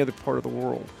to any other part of the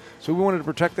world. So we wanted to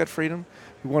protect that freedom.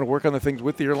 We want to work on the things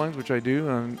with the airlines, which I do,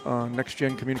 on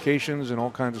next-gen communications and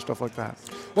all kinds of stuff like that.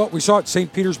 Well, we saw it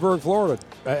St. Petersburg, Florida,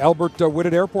 Albert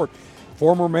Whitted Airport.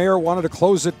 Former mayor wanted to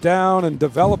close it down and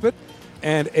develop it,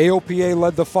 and AOPA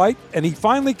led the fight, and he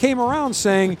finally came around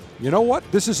saying, you know what,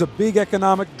 this is a big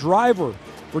economic driver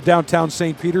for downtown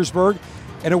St. Petersburg,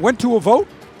 and it went to a vote,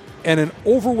 and an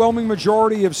overwhelming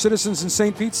majority of citizens in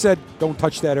St. Pete said, don't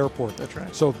touch that airport. That's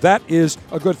right. So that is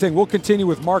a good thing. We'll continue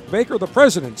with Mark Baker, the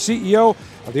president, CEO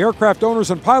of the Aircraft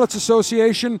Owners and Pilots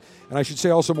Association, and I should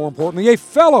say also more importantly, a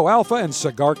fellow Alpha and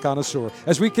cigar connoisseur,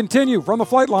 as we continue from the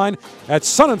flight line at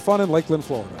Sun and Fun in Lakeland,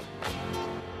 Florida.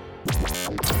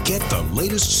 Get the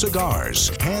latest cigars,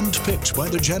 hand-picked by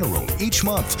the General each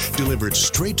month, delivered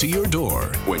straight to your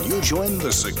door. When you join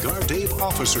the Cigar Dave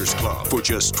Officers Club for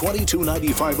just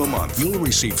 $22.95 a month, you'll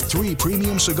receive 3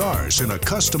 premium cigars in a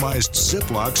customized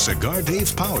Ziploc Cigar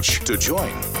Dave pouch. To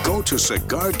join, go to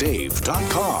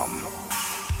CigarDave.com.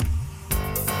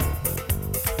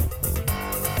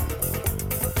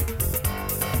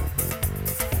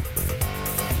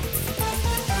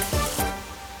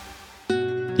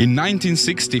 In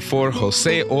 1964,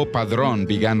 Jose O. Padron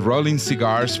began rolling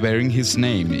cigars bearing his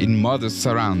name in modest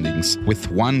surroundings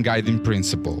with one guiding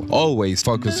principle: always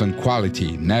focus on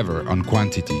quality, never on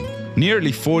quantity.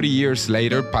 Nearly 40 years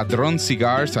later, Padron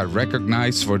cigars are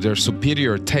recognized for their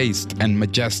superior taste and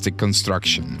majestic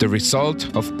construction, the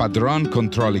result of Padron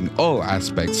controlling all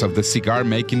aspects of the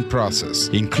cigar-making process,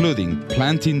 including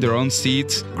planting their own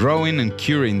seeds, growing and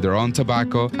curing their own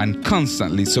tobacco, and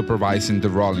constantly supervising the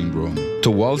rolling room.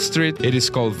 To Wall Street, it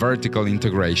is called vertical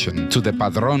integration. To the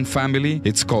Padron family,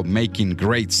 it's called making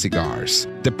great cigars.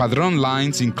 The Padron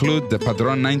lines include the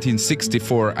Padron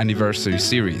 1964 Anniversary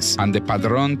Series and the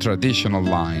Padron Traditional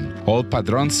line. All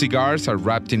Padron cigars are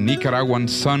wrapped in Nicaraguan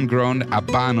sun-grown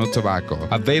Habano tobacco,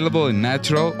 available in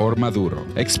natural or Maduro.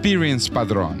 Experience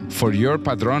Padron. For your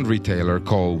Padron retailer,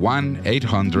 call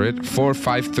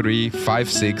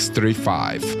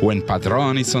 1-800-453-5635. When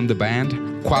Padron is on the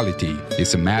band, quality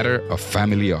is a matter of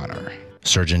family honor.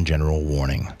 Surgeon General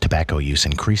warning. Tobacco use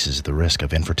increases the risk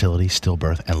of infertility,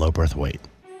 stillbirth, and low birth weight.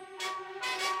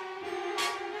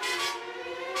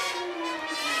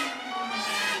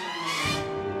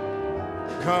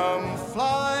 Come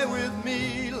fly with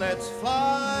me, let's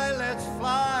fly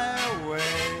away.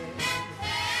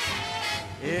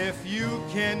 If you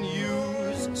can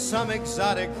use some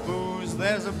exotic booze,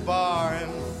 there's a bar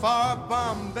in far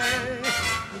Bombay.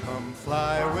 Come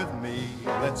fly with me,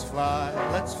 let's fly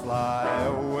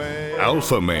away.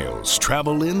 Alpha males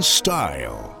travel in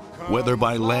style, whether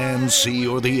by land, sea,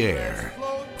 or the air.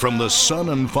 From the Sun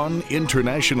and Fun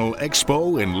International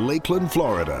Expo in Lakeland,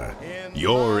 Florida,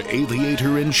 your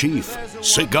aviator-in-chief,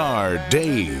 Cigar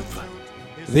Dave.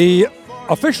 The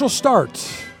official start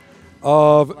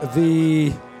of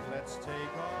the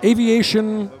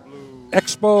Aviation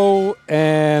Expo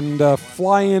and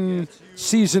fly-in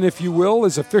season, if you will,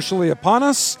 is officially upon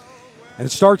us, and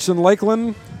it starts in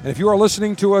Lakeland. And if you are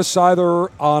listening to us either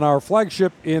on our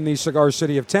flagship in the Cigar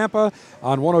City of Tampa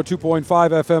on 102.5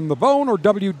 FM The Bone or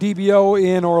WDBO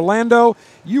in Orlando,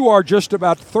 you are just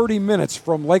about 30 minutes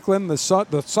from Lakeland, the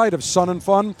site of Sun and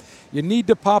Fun. You need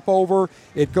to pop over.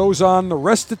 It goes on the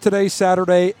rest of today,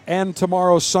 Saturday, and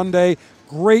tomorrow, Sunday.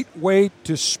 Great way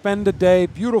to spend a day.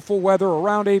 Beautiful weather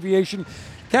around aviation.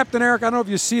 Captain Eric, I don't know if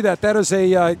you see that. That is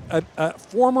a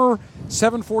former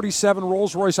 747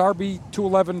 Rolls-Royce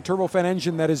RB211 turbofan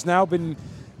engine that has now been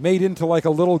made into like a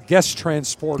little guest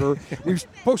transporter. We've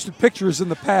posted pictures in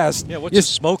the past. Yeah, what's the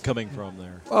smoke coming from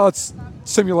there? Oh, it's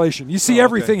simulation. You see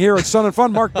everything here at Sun and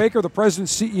Fun. Mark Baker, the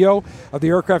president and CEO of the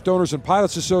Aircraft Owners and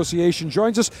Pilots Association,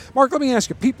 joins us. Mark, let me ask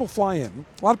you, people fly in.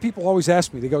 A lot of people always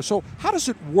ask me, they go, so how does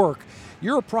it work?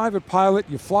 You're a private pilot.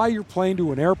 You fly your plane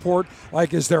to an airport.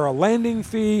 Like, is there a landing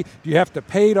fee? Do you have to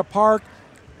pay to park?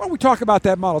 Why don't we talk about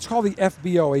that model? It's called the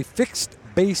FBO, a fixed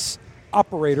base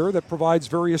operator that provides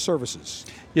various services.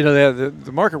 You know,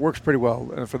 the market works pretty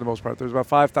well for the most part. There's about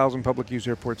 5,000 public use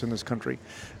airports in this country.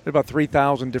 There's about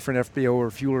 3,000 different FBO or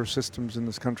fueler systems in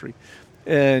this country.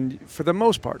 And for the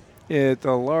most part, at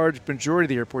the large majority of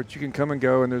the airports, you can come and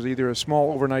go, and there's either a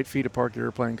small overnight fee to park your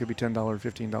airplane, could be $10,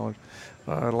 $15,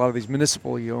 at a lot of these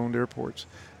municipally owned airports.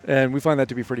 And we find that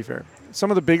to be pretty fair.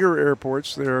 Some of the bigger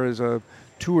airports, there is a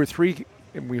 2 or 3,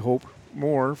 and we hope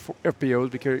more, for FBOs,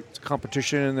 because it's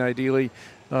competition ideally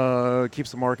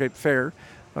keeps the market fair.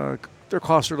 Their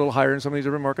costs are a little higher in some of these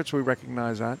different markets, so we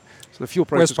recognize that. So the fuel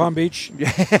prices. West Palm Beach,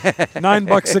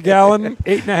 $9 a gallon,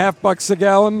 $8.50 a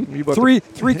gallon.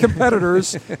 Three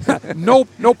competitors, no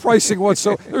pricing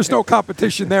whatsoever. There's no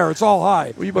competition there. It's all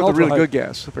high. Well, you bought the really good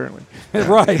gas, apparently.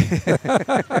 Right.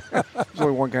 There's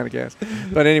only one kind of gas.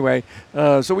 But anyway,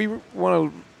 so we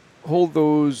want to hold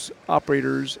those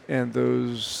operators and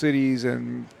those cities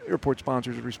and airport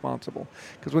sponsors responsible,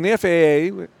 because when the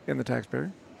FAA and the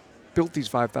taxpayer built these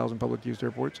 5,000 public use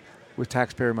airports with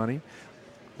taxpayer money,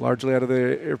 largely out of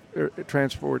the air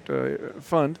transport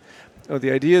fund.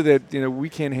 The idea that we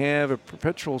can have a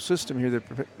perpetual system here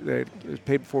that is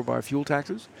paid for by fuel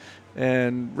taxes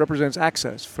and represents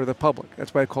access for the public.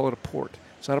 That's why I call it a port.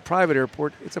 It's not a private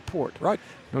airport; it's a port. Right.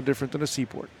 No different than a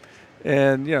seaport.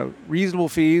 And reasonable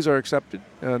fees are accepted,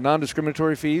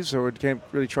 non-discriminatory fees, so it can't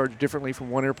really charge differently from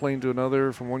one airplane to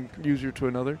another, from one user to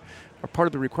another, are part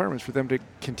of the requirements for them to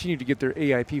continue to get their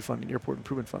AIP funding, airport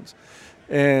improvement funds.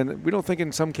 And we don't think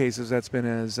in some cases that's been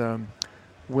as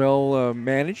well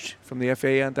managed from the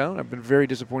FAA on down. I've been very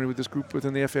disappointed with this group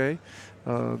within the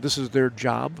FAA. This is their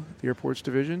job, the airports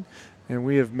division, and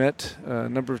we have met a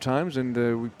number of times,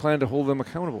 and we plan to hold them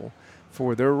accountable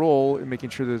for their role in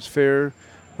making sure that it's fair,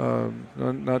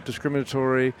 not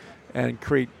discriminatory, and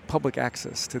create public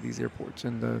access to these airports.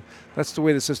 And that's the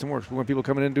way the system works. We want people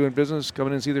coming in doing business,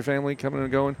 coming in to see their family, coming in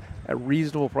and going at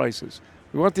reasonable prices.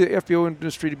 We want the FBO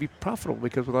industry to be profitable,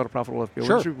 because without a profitable FBO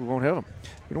industry, we won't have them.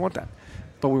 We don't want that.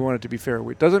 But we want it to be fair.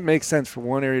 It doesn't make sense for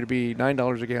one area to be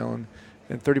 $9 a gallon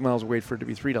and 30 miles away for it to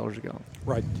be $3 a gallon.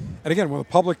 Right. And again, when the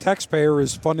public taxpayer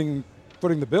is footing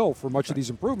the bill for much of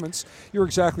these improvements, you're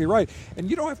exactly right. And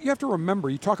you have to remember,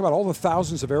 you talk about all the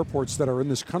thousands of airports that are in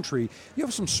this country. You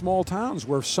have some small towns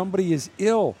where if somebody is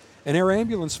ill, an air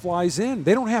ambulance flies in.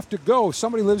 They don't have to go. If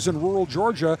somebody lives in rural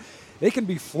Georgia, they can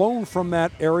be flown from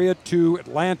that area to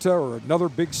Atlanta or another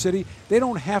big city. They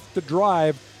don't have to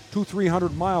drive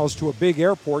 200-300 miles to a big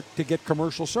airport to get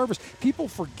commercial service. People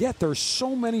forget there's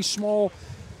so many small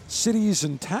cities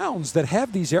and towns that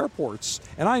have these airports.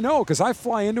 And I know, because I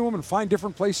fly into them and find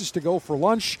different places to go for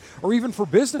lunch or even for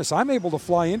business. I'm able to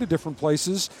fly into different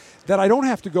places that I don't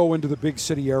have to go into the big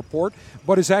city airport,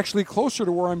 but is actually closer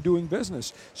to where I'm doing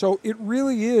business. So it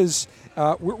really is,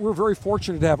 we're very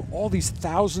fortunate to have all these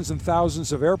thousands and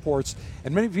thousands of airports.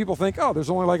 And many people think, oh, there's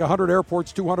only like 100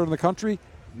 airports, 200 in the country.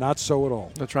 Not so at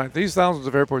all. That's right. These thousands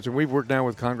of airports, and we've worked now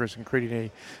with Congress in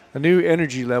creating a new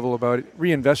energy level about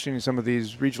reinvesting in some of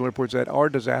these regional airports that are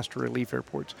disaster relief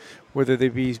airports, whether they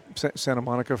be Santa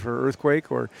Monica for earthquake,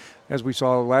 or as we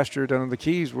saw last year down in the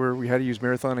Keys where we had to use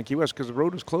Marathon and Key West because the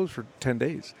road was closed for 10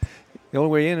 days. The only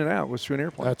way in and out was through an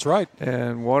airplane. That's right.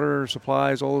 And water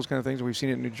supplies, all those kind of things. And we've seen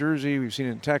it in New Jersey. We've seen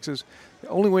it in Texas. The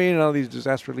only way in and out of these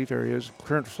disaster relief areas,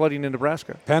 current flooding in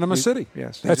Nebraska. Panama City.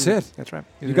 Yes. That's it. That's right.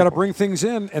 You got to bring things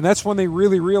in, and that's when they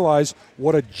really realize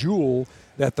what a jewel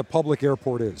that the public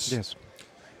airport is. Yes.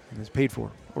 And it's paid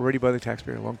for already by the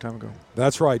taxpayer a long time ago.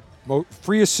 That's right.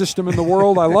 Freest system in the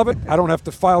world. I love it. I don't have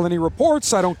to file any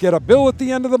reports. I don't get a bill at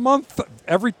the end of the month.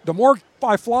 The more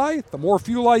I fly, the more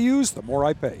fuel I use, the more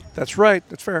I pay. That's right.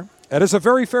 That's fair. That is a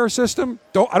very fair system.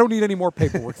 I don't need any more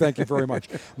paperwork. Thank you very much.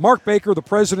 Mark Baker, the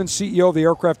President and CEO of the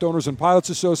Aircraft Owners and Pilots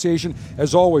Association.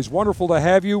 As always, wonderful to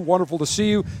have you. Wonderful to see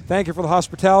you. Thank you for the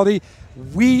hospitality.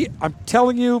 I'm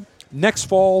telling you, next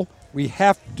fall, we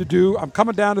have to do, I'm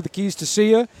coming down to the Keys to see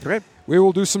you. Great. We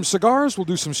will do some cigars. We'll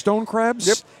do some stone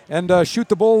crabs. And shoot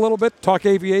the bull a little bit, talk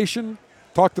aviation,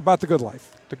 talk about the good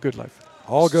life. The good life.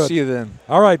 All good. See you then.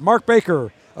 All right, Mark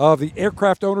Baker, of the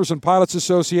Aircraft Owners and Pilots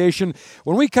Association.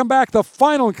 When we come back, the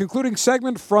final and concluding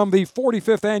segment from the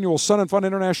 45th Annual Sun and Fun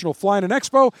International Flying and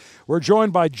Expo. We're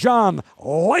joined by John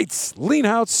Lights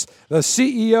Leanhouse, the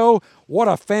CEO. What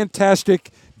a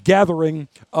fantastic gathering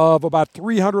of about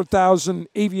 300,000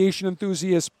 aviation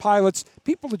enthusiasts, pilots,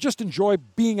 people that just enjoy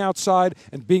being outside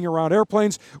and being around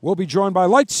airplanes. We'll be joined by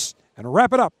Lights and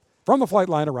wrap it up from the flight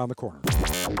line around the corner.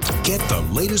 Get the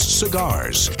latest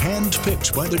cigars,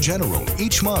 hand-picked by the General,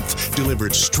 each month,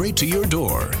 delivered straight to your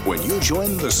door. When you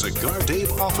join the Cigar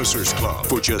Dave Officers Club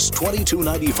for just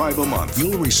 $22.95 a month,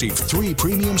 you'll receive 3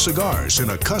 premium cigars in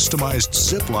a customized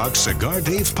Ziploc Cigar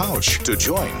Dave pouch. To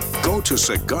join, go to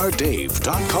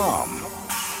CigarDave.com.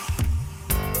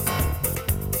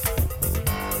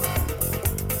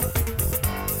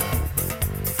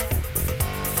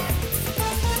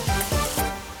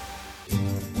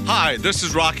 Hi, this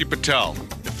is Rocky Patel.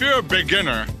 If you're a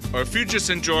beginner or if you just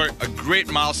enjoy a great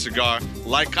mild cigar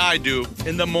like I do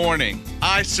in the morning,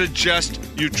 I suggest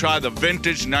you try the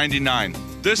Vintage 99.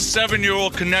 This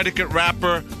 7-year-old Connecticut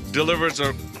wrapper delivers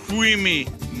a creamy,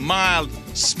 mild,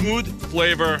 smooth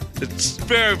flavor. It's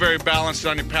very, very balanced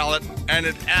on your palate, and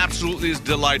it absolutely is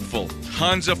delightful.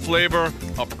 Tons of flavor,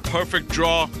 a perfect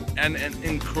draw, and an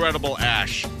incredible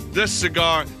ash. This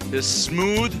cigar is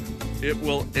smooth. It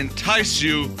will entice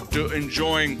you to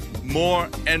enjoying more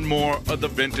and more of the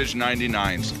Vintage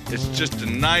 99s. It's just a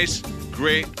nice,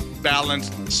 great,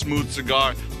 balanced, smooth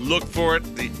cigar. Look for it,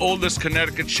 the oldest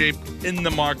Connecticut shape in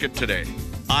the market today.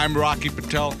 I'm Rocky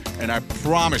Patel, and I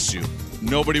promise you,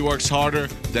 nobody works harder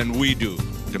than we do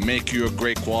to make you a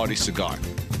great quality cigar.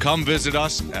 Come visit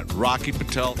us at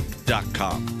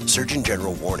RockyPatel.com. Surgeon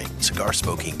General warning, cigar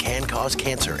smoking can cause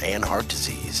cancer and heart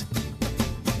disease.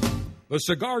 The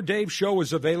Cigar Dave Show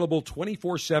is available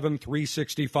 24/7,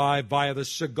 365 via the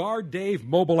Cigar Dave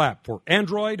mobile app for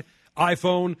Android,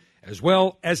 iPhone, as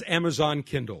well as Amazon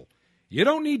Kindle. You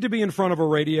don't need to be in front of a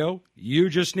radio. You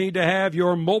just need to have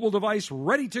your mobile device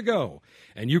ready to go.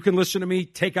 And you can listen to me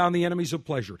take on the enemies of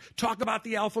pleasure, talk about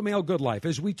the alpha male good life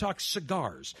as we talk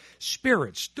cigars,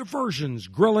 spirits, diversions,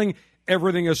 grilling,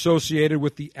 everything associated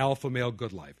with the alpha male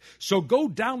good life. So go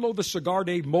download the Cigar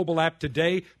Dave mobile app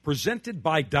today, presented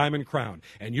by Diamond Crown.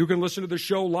 And you can listen to the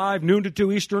show live noon to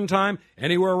 2 Eastern time,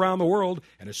 anywhere around the world.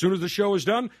 And as soon as the show is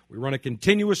done, we run a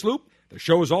continuous loop. The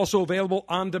show is also available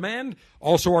on demand,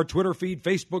 also our Twitter feed,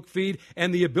 Facebook feed,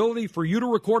 and the ability for you to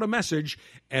record a message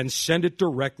and send it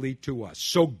directly to us.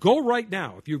 So go right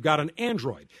now. If you've got an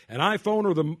Android, an iPhone,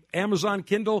 or the Amazon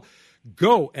Kindle,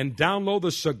 go and download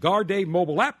the Cigar Dave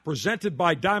mobile app presented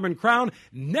by Diamond Crown.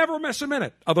 Never miss a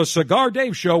minute of a Cigar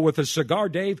Dave show with the Cigar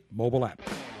Dave mobile app.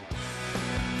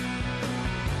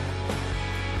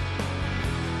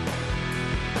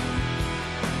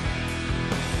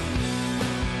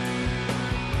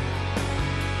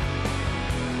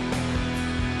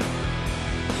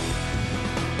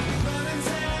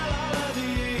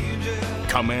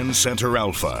 Command Center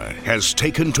Alpha has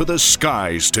taken to the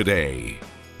skies today.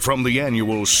 From the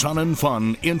annual Sun and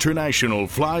Fun International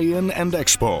Fly-In and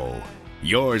Expo,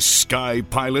 your sky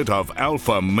pilot of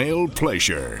alpha male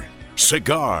pleasure,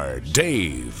 Cigar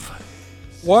Dave.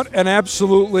 What an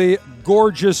absolutely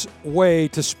gorgeous way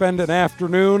to spend an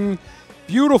afternoon.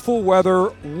 Beautiful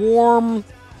weather, warm,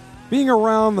 being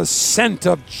around the scent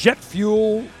of jet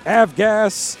fuel,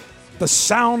 avgas, the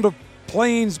sound of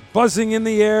planes buzzing in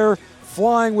the air,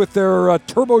 flying with their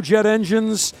turbojet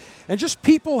engines, and just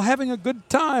people having a good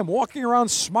time, walking around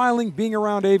smiling, being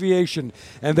around aviation.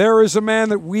 And there is a man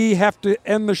that we have to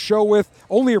end the show with,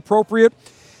 only appropriate.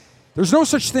 There's no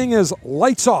such thing as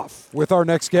lights off with our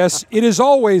next guest. It is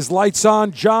always lights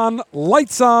on. John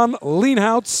Lights On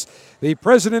Leanhouse, the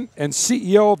president and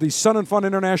CEO of the Sun and Fun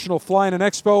International Flying and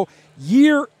Expo.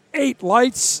 Year 8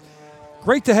 Lights.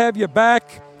 Great to have you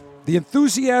back. The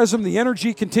enthusiasm, the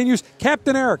energy continues.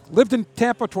 Captain Eric lived in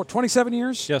Tampa 27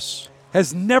 years? Yes.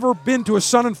 Has never been to a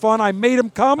Sun and Fun. I made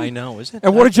him come. I know, isn't it?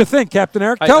 And what did you think, Captain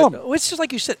Eric? Tell him. It's just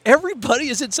like you said, everybody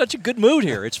is in such a good mood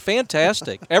here. It's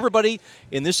fantastic. Everybody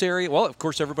in this area, well, of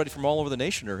course, everybody from all over the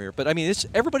nation are here. But, I mean,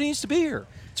 everybody needs to be here.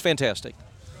 It's fantastic.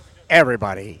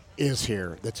 Everybody is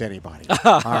here that's anybody.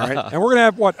 All right. And we're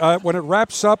going to have, when it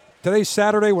wraps up, today's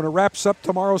Saturday, when it wraps up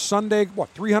tomorrow, Sunday,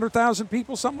 300,000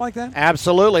 people, something like that?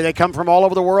 Absolutely. They come from all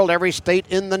over the world. Every state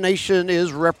in the nation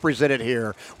is represented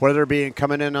here. Whether they're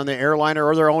coming in on the airliner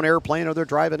or their own airplane or they're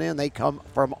driving in, they come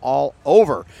from all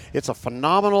over. It's a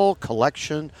phenomenal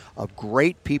collection of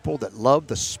great people that love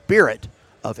the spirit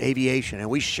of aviation, and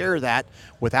we share that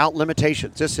without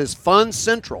limitations. This is Fun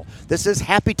Central. This is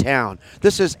Happy Town.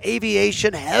 This is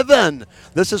aviation heaven.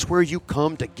 This is where you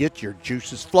come to get your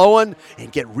juices flowing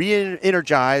and get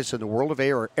re-energized in the world of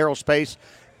aerospace.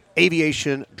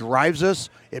 Aviation drives us.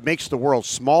 It makes the world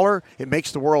smaller. It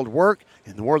makes the world work,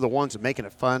 and we're the ones that making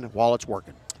it fun while it's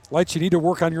working. Lights, you need to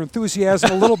work on your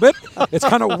enthusiasm a little bit. It's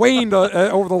kind of waned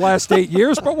over the last 8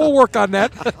 years, but we'll work on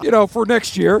that, for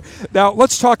next year. Now,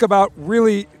 let's talk about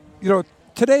really,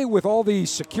 today with all the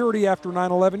security after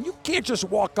 9/11, you can't just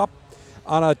walk up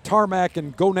on a tarmac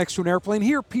and go next to an airplane.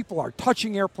 Here, people are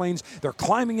touching airplanes. They're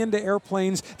climbing into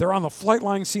airplanes. They're on the flight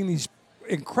line seeing these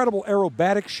incredible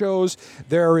aerobatic shows.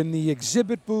 They're in the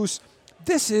exhibit booths.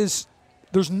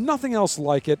 There's nothing else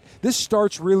like it. This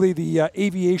starts really the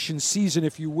aviation season,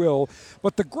 if you will.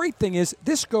 But the great thing is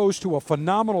this goes to a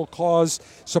phenomenal cause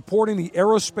supporting the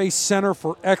Aerospace Center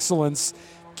for Excellence.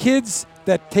 Kids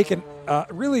that take an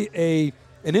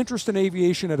interest in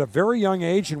aviation at a very young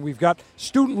age. And we've got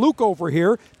student Luke over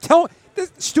here.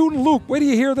 Student Luke, wait till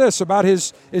you hear this about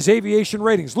his aviation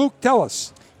ratings. Luke, tell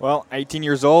us. Well, 18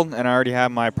 years old, and I already have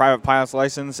my private pilot's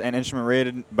license and instrument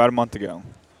rated about a month ago.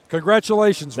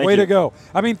 Congratulations. Thank Way you. to go.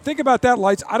 I mean, think about that,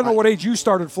 Lights. I don't know what age you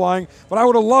started flying, but I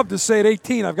would have loved to say at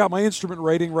 18, I've got my instrument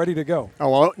rating ready to go. Oh,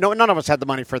 well, no, none of us had the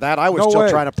money for that. I was No still way.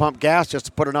 trying to pump gas just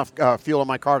to put enough fuel in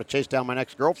my car to chase down my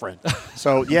next girlfriend.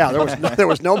 So, yeah, there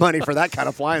was no money for that kind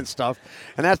of flying stuff.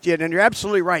 And you're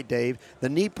absolutely right, Dave. The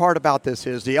neat part about this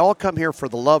is they all come here for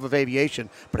the love of aviation,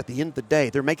 but at the end of the day,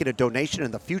 they're making a donation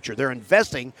in the future. They're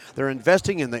investing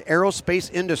in the aerospace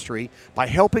industry by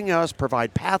helping us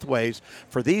provide pathways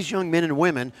for these young men and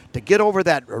women to get over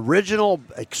that original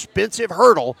expensive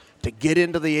hurdle to get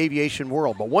into the aviation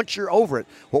world. But once you're over it,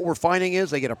 what we're finding is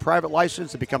they get a private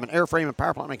license to become an airframe and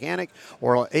power plant mechanic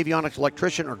or an avionics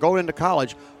electrician or go into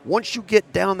college. Once you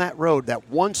get down that road, that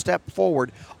one step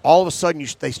forward, all of a sudden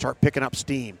they start picking up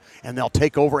steam and they'll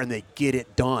take over and they get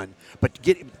it done. But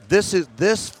this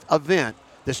event,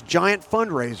 this giant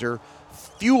fundraiser,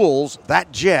 fuels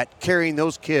that jet carrying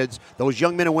those kids, those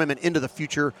young men and women into the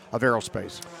future of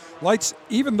aerospace. Lights,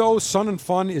 even though Sun and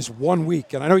Fun is 1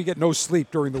 week, and I know you get no sleep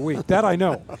during the week, that I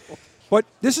know. But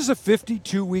this is a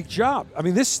 52-week job. I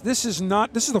mean, this is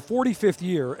the 45th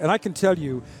year, and I can tell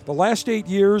you the last 8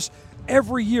 years,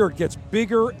 every year it gets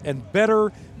bigger and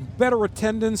better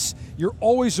attendance. You're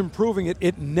always improving it.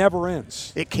 It never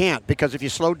ends. It can't, because if you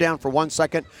slow down for 1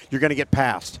 second, you're going to get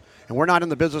passed. And we're not in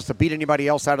the business to beat anybody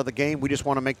else out of the game. We just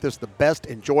want to make this the best,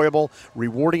 enjoyable,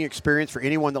 rewarding experience for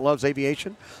anyone that loves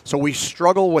aviation. So we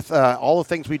struggle with all the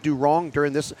things we do wrong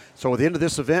during this. So at the end of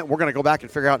this event, we're going to go back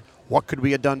and figure out what could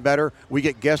we have done better. We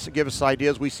get guests that give us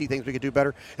ideas. We see things we could do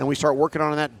better. And we start working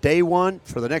on that. Day one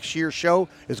for the next year's show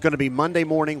is going to be Monday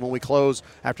morning when we close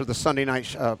after the Sunday night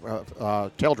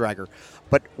tail dragger.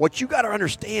 But what you got to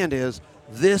understand is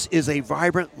this is a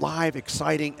vibrant, live,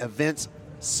 exciting events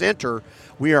center.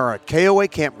 We are a KOA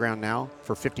campground now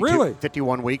for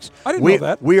 51 weeks. I didn't know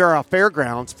that. We are a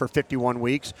fairgrounds for 51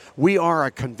 weeks. We are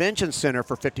a convention center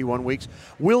for 51 weeks.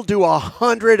 We'll do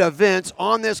 100 events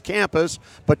on this campus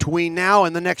between now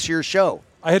and the next year's show.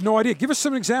 I had no idea. Give us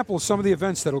some example of some of the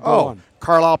events that will go on.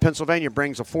 Carlisle, Pennsylvania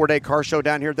brings a 4-day car show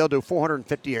down here. They'll do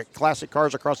 450 classic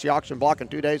cars across the auction block in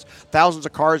 2 days. Thousands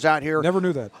of cars out here. Never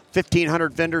knew that.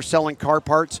 1,500 vendors selling car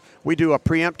parts. We do a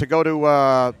preempt to go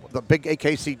to the big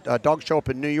AKC dog show up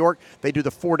in New York. They do the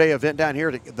 4-day event down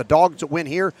here. The dogs that win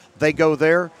here, they go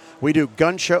there. We do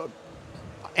gun show.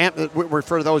 We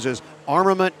refer to those as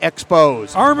Armament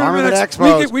Expos. Armament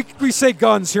Expos. We say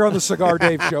guns here on the Cigar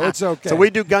Dave Show. It's okay. So we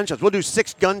do gun shows. We'll do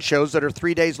 6 gun shows that are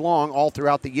 3 days long all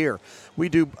throughout the year. We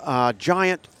do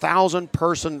giant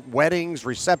 1,000-person weddings,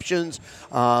 receptions,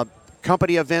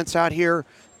 company events out here.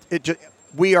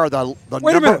 We are the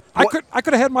Wait a minute. I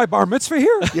could have had my bar mitzvah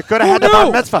here? You could have had the bar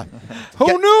mitzvah.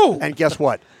 Who knew? And guess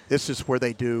what? This is where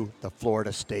they do the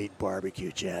Florida State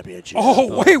Barbecue Championship.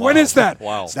 Oh, wait, when is that?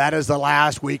 Wow. That is the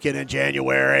last weekend in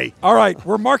January. All right,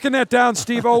 we're marking that down,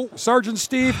 Steve-O. Sergeant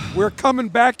Steve, we're coming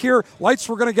back here. Lights,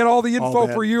 we're going to get all the info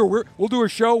for you. We'll do a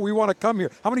show. We want to come here.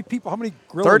 How many people, how many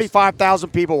grillers?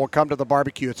 35,000 people will come to the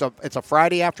barbecue. It's a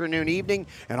Friday afternoon, evening,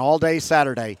 and all day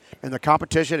Saturday. And the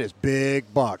competition is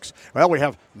big bucks. Well, we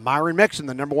have Myron Mixon,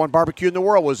 the #1 barbecue in the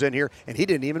world, was in here, and he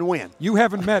didn't even win. You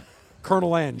haven't met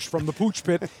Colonel Ange from the Pooch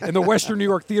Pit in the Western New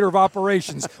York Theater of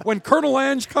Operations. When Colonel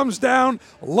Ange comes down,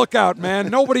 look out,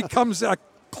 man. Nobody comes a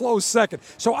close second.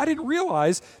 So I didn't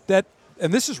realize that,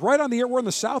 and this is right on the air. We're on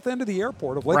the south end of the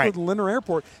airport, of Lakewood Lindner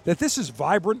Airport, that this is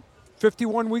vibrant, 52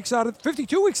 weeks out of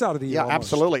the year. Yeah, almost.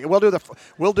 absolutely. We'll do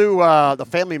the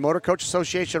Family Motor Coach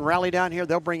Association rally down here.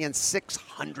 They'll bring in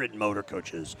 600 motor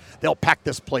coaches. They'll pack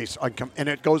this place, and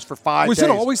it goes for 5 days. Was it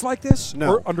always like this?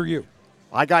 No. Or under you?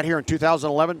 I got here in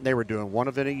 2011. They were doing one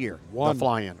event a year. One. The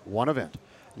fly-in, one event.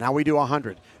 Now we do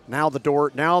 100. Now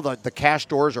the cash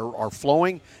doors are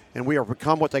flowing, and we have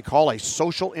become what they call a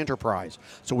social enterprise.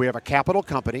 So we have a capital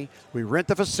company, we rent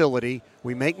the facility,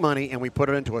 we make money, and we put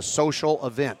it into a social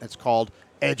event. It's called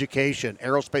education,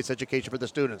 aerospace education for the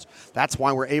students. That's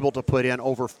why we're able to put in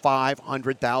over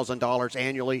 $500,000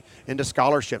 annually into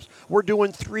scholarships. We're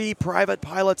doing 3 private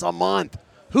pilots a month.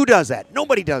 Who does that?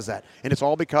 Nobody does that. And it's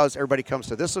all because everybody comes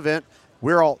to this event.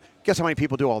 Guess how many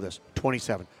people do all this?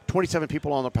 27. 27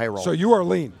 people on the payroll. So you are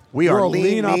lean. We You're are a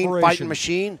lean operation. fighting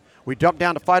machine. We dump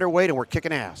down to fighter weight, and we're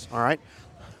kicking ass, all right?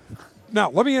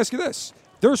 Now, let me ask you this.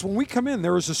 When we come in,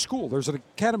 there is a school. There's an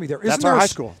academy there. That's our high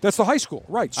school. That's the high school,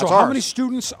 right. So That's how ours. many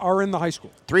students are in the high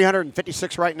school?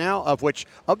 356 right now, of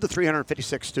the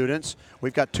 356 students,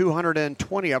 we've got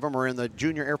 220 of them are in the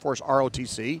Junior Air Force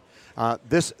ROTC.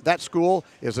 That school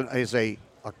is a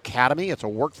academy. It's a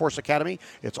workforce academy.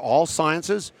 It's all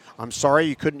sciences. I'm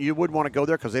sorry you wouldn't want to go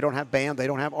there because they don't have band, they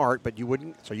don't have art, but you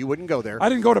wouldn't go there. I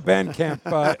didn't go to band camp,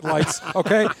 Lights,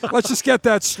 okay? Let's just get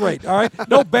that straight, all right?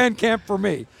 No band camp for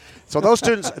me. So those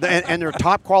students, and they're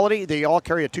top quality. They all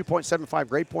carry a 2.75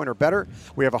 grade point or better.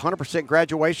 We have 100%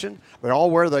 graduation. They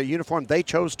all wear the uniform they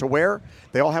chose to wear.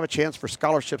 They all have a chance for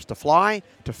scholarships to fly,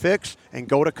 to fix, and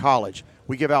go to college.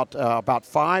 We give out about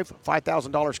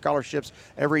 $5,000 scholarships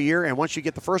every year, and once you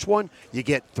get the first one, you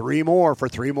get 3 more for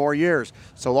 3 more years.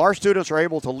 So our students are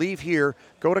able to leave here,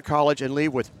 go to college, and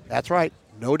leave with, that's right,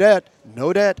 no debt,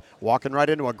 walking right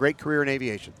into a great career in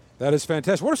aviation. That is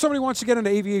fantastic. What if somebody wants to get into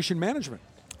aviation management?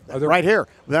 Right here.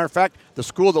 Matter of fact, the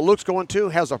school that Luke's going to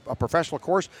has a professional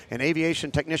course in aviation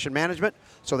technician management.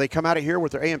 So they come out of here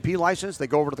with their A&P license. They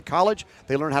go over to the college.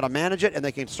 They learn how to manage it, and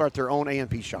they can start their own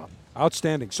A&P shop.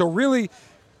 Outstanding. So really,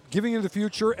 giving into the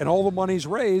future and all the money's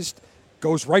raised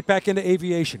goes right back into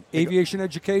aviation. Aviation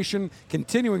education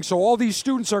continuing. So all these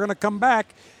students are going to come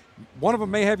back. One of them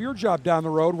may have your job down the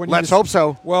road. Let's hope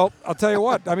so. Well, I'll tell you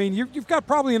what. I mean, you've got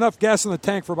probably enough gas in the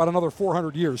tank for about another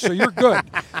 400 years, so you're good.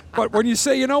 But when you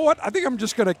say, you know what, I think I'm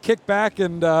just going to kick back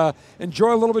and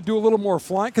enjoy a little bit, do a little more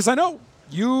flying, because I know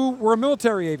you were a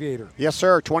military aviator. Yes,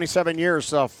 sir. 27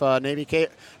 years of Navy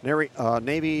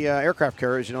aircraft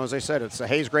carriers. You know, as I said, it's a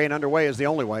haze gray and underway is the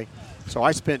only way. So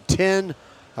I spent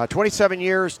 27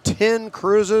 years, 10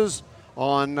 cruises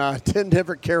on 10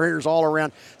 different carriers all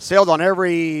around, sailed on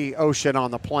every ocean on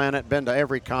the planet, been to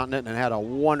every continent, and had a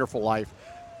wonderful life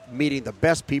meeting the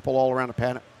best people all around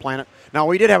the planet. Now,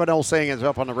 we did have an old saying that's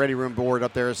up on the ready room board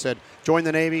up there. It said, join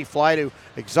the Navy, fly to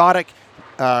exotic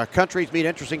countries, meet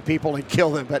interesting people, and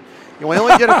kill them. But we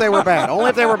only did if they were bad. Only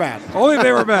if they were bad. Only if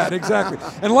they were bad, exactly.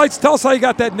 And Lights, tell us how you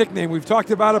got that nickname. We've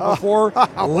talked about it before.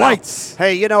 Lights.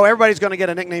 Hey, everybody's going to get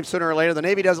a nickname sooner or later. The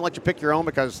Navy doesn't let you pick your own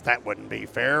because that wouldn't be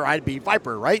fair. I'd be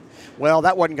Viper, right? Well,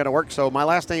 that wasn't going to work. So my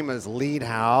last name is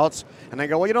Leadhouse. And they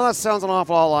go, well, that sounds an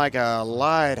awful lot like a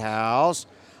lighthouse.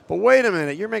 But wait a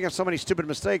minute, you're making so many stupid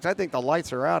mistakes. I think the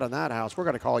lights are out in that house. We're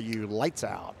going to call you Lights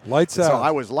Out. Lights Out. So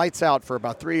I was Lights Out for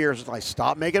about 3 years until I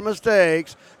stopped making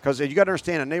mistakes because you got to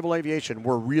understand, in naval aviation,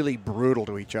 we're really brutal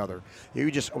to each other. The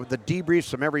debriefs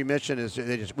from every mission is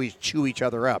we chew each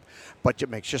other up. But it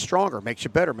makes you stronger, makes you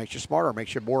better, makes you smarter,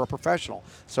 makes you more a professional.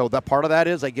 So that part of that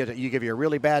is you give you a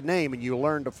really bad name and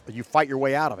you fight your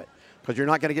way out of it because you're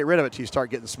not going to get rid of it until you start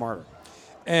getting smarter.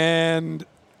 And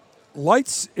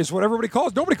Lights is what everybody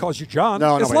calls. Nobody calls you John.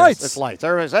 No, it's Lights. Lights. It's Lights.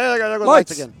 Everybody's, hey, there goes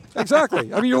Lights again.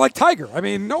 Exactly. I mean, you're like Tiger. I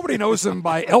mean, nobody knows him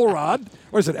by Elrod.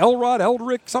 What is it, Elrod,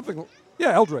 Eldrick, something?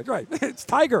 Yeah, Eldrick, right. It's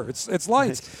Tiger. It's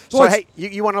Lights. So hey,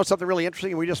 you want to know something really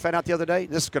interesting? We just found out the other day.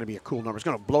 This is going to be a cool number. It's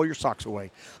going to blow your socks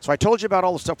away. So I told you about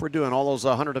all the stuff we're doing, all those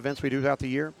 100 events we do throughout the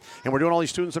year, and we're doing all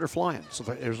these students that are flying. So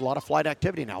there's a lot of flight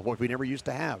activity now, what we never used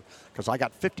to have. Because I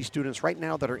got 50 students right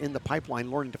now that are in the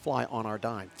pipeline learning to fly on our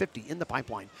dime. 50 in the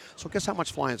pipeline. So guess how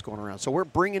much flying is going around? So we're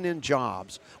bringing in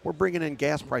jobs. We're bringing in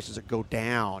gas prices that go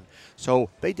down.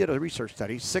 So they did a research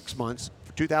study, 6 months,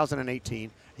 for 2018.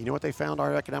 You know what they found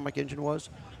our economic engine was?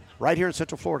 Right here in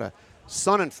Central Florida,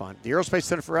 Sun and Fun, the Aerospace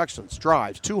Center for Excellence,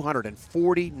 drives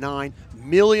 $249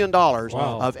 million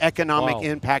of economic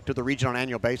impact to the region on an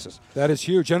annual basis. That is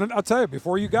huge. And I'll tell you,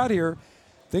 before you got here,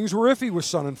 things were iffy with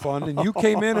Sun and Fun, and you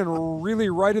came in and really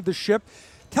righted the ship.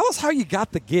 Tell us how you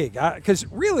got the gig, because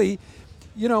really,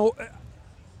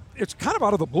 it's kind of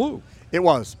out of the blue. It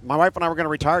was. My wife and I were going to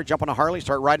retire, jump on a Harley,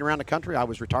 start riding around the country. I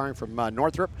was retiring from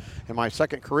Northrop in my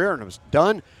second career, and it was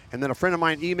done. And then a friend of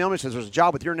mine emailed me and says, there's a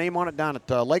job with your name on it down at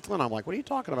Lakeland. I'm like, what are you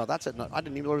talking about? That's it. No, I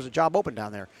didn't even know there was a job open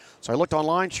down there. So I looked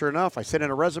online. Sure enough, I sent in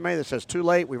a resume that says too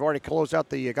late. We've already closed out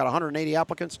got 180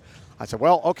 applicants. I said,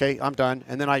 well, okay, I'm done.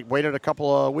 And then I waited a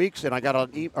couple of weeks, and I got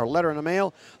a letter in the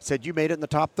mail, said you made it in the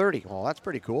top 30. Well, that's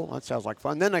pretty cool. That sounds like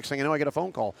fun. Then next thing you know, I get a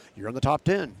phone call. You're in the top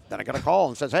 10. Then I got a call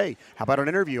and says, hey, how about an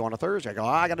interview on a Thursday? I go,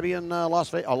 I got to be in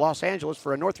Los Angeles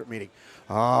for a Northrop meeting.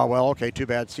 Oh, well, okay, too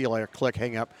bad. See you later. Click,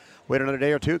 hang up. Wait another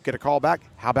day or two, get a call back.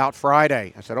 How about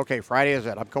Friday? I said, okay, Friday is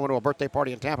it. I'm going to a birthday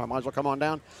party in Tampa. I might as well come on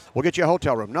down. We'll get you a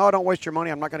hotel room. No, don't waste your money.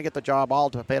 I'm not going to get the job. I'll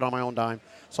pay it on my own dime.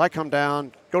 So I come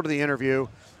down, go to the interview,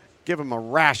 give them a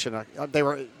ration.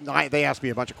 They asked me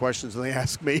a bunch of questions, and they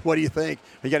asked me, what do you think?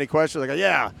 You got any questions? I go,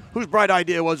 yeah. Whose bright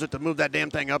idea was it to move that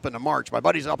damn thing up into March? My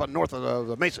buddy's up north of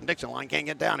the Mason-Dixon line, can't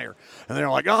get down here. And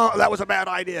they're like, oh, that was a bad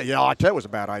idea. Yeah, I tell you it was a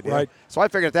bad idea. Right. So I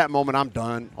figured at that moment, I'm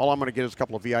done. All I'm going to get is a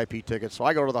couple of VIP tickets. So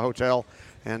I go to the hotel,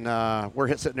 and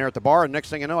we're sitting there at the bar, and next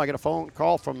thing you know, I get a phone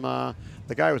call from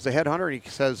the guy who was the headhunter. He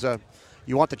says,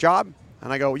 you want the job?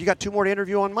 And I go, you got 2 more to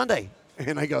interview on Monday.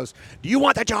 And he goes, do you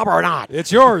want that job or not?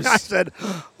 It's yours. I said,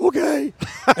 okay.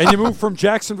 And you moved from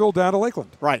Jacksonville down to Lakeland.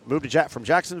 Right. Moved from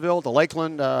Jacksonville to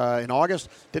Lakeland in August.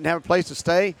 Didn't have a place to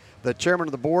stay. The chairman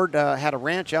of the board had a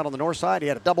ranch out on the north side. He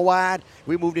had a double wide.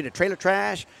 We moved into trailer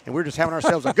trash, and we were just having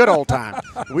ourselves a good old time.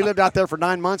 We lived out there for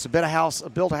 9 months, built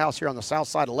a house here on the south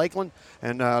side of Lakeland,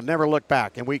 and never looked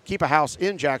back. And we keep a house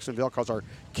in Jacksonville because our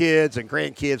kids and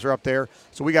grandkids are up there.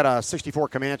 So we got a 64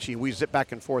 Comanche, and we zip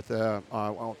back and forth to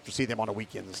see them on the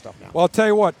weekends and stuff now. Well, I'll tell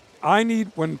you what. I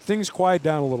need, when things quiet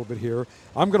down a little bit here,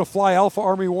 I'm going to fly Alpha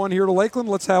Army 1 here to Lakeland.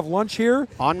 Let's have lunch here.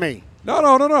 On me. No.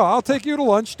 I'll take you to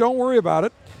lunch. Don't worry about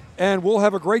it. And we'll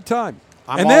have a great time.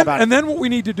 I'm all about it. And then what we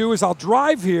need to do is I'll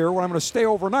drive here where I'm going to stay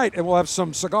overnight, and we'll have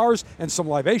some cigars and some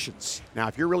libations. Now,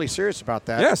 if you're really serious about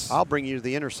that, yes, I'll bring you to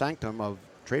the inner sanctum of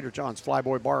Trader John's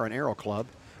Flyboy Bar and Aero Club,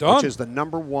 Done. Which is the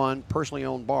 #1 personally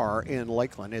owned bar in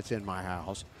Lakeland. It's in my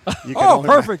house.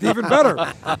 Perfect. Even better.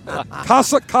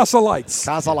 Casa Lights.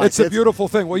 Casa Lights. It's a beautiful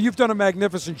thing. Well, you've done a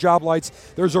magnificent job, Lights.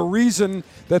 There's a reason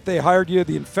that they hired you,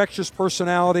 the infectious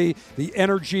personality, the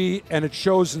energy, and it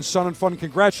shows in Sun and Fun.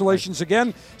 Congratulations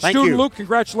again. Thank Student you. Luke,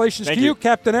 congratulations Thank to you. you.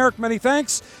 Captain Eric, many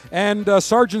thanks. And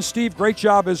Sergeant Steve, great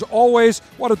job as always.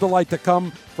 What a delight to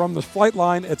come from the flight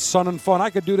line at Sun and Fun.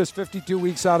 I could do this 52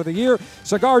 weeks out of the year.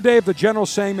 Cigar Dave, the general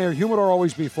saying, may your humidor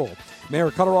always be full. Mayor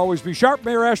Cutter always be sharp.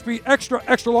 Mayor Ashby extra,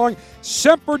 extra long.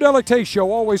 Semper Delectatio,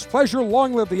 always pleasure.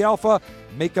 Long live the Alpha.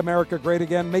 Make America great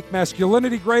again. Make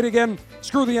masculinity great again.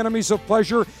 Screw the enemies of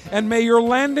pleasure. And may your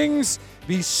landings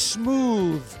be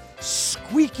smooth,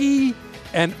 squeaky,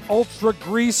 and ultra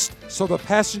greased so the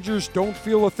passengers don't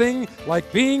feel a thing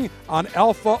like being on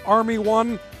Alpha Army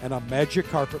 1 and a magic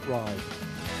carpet ride.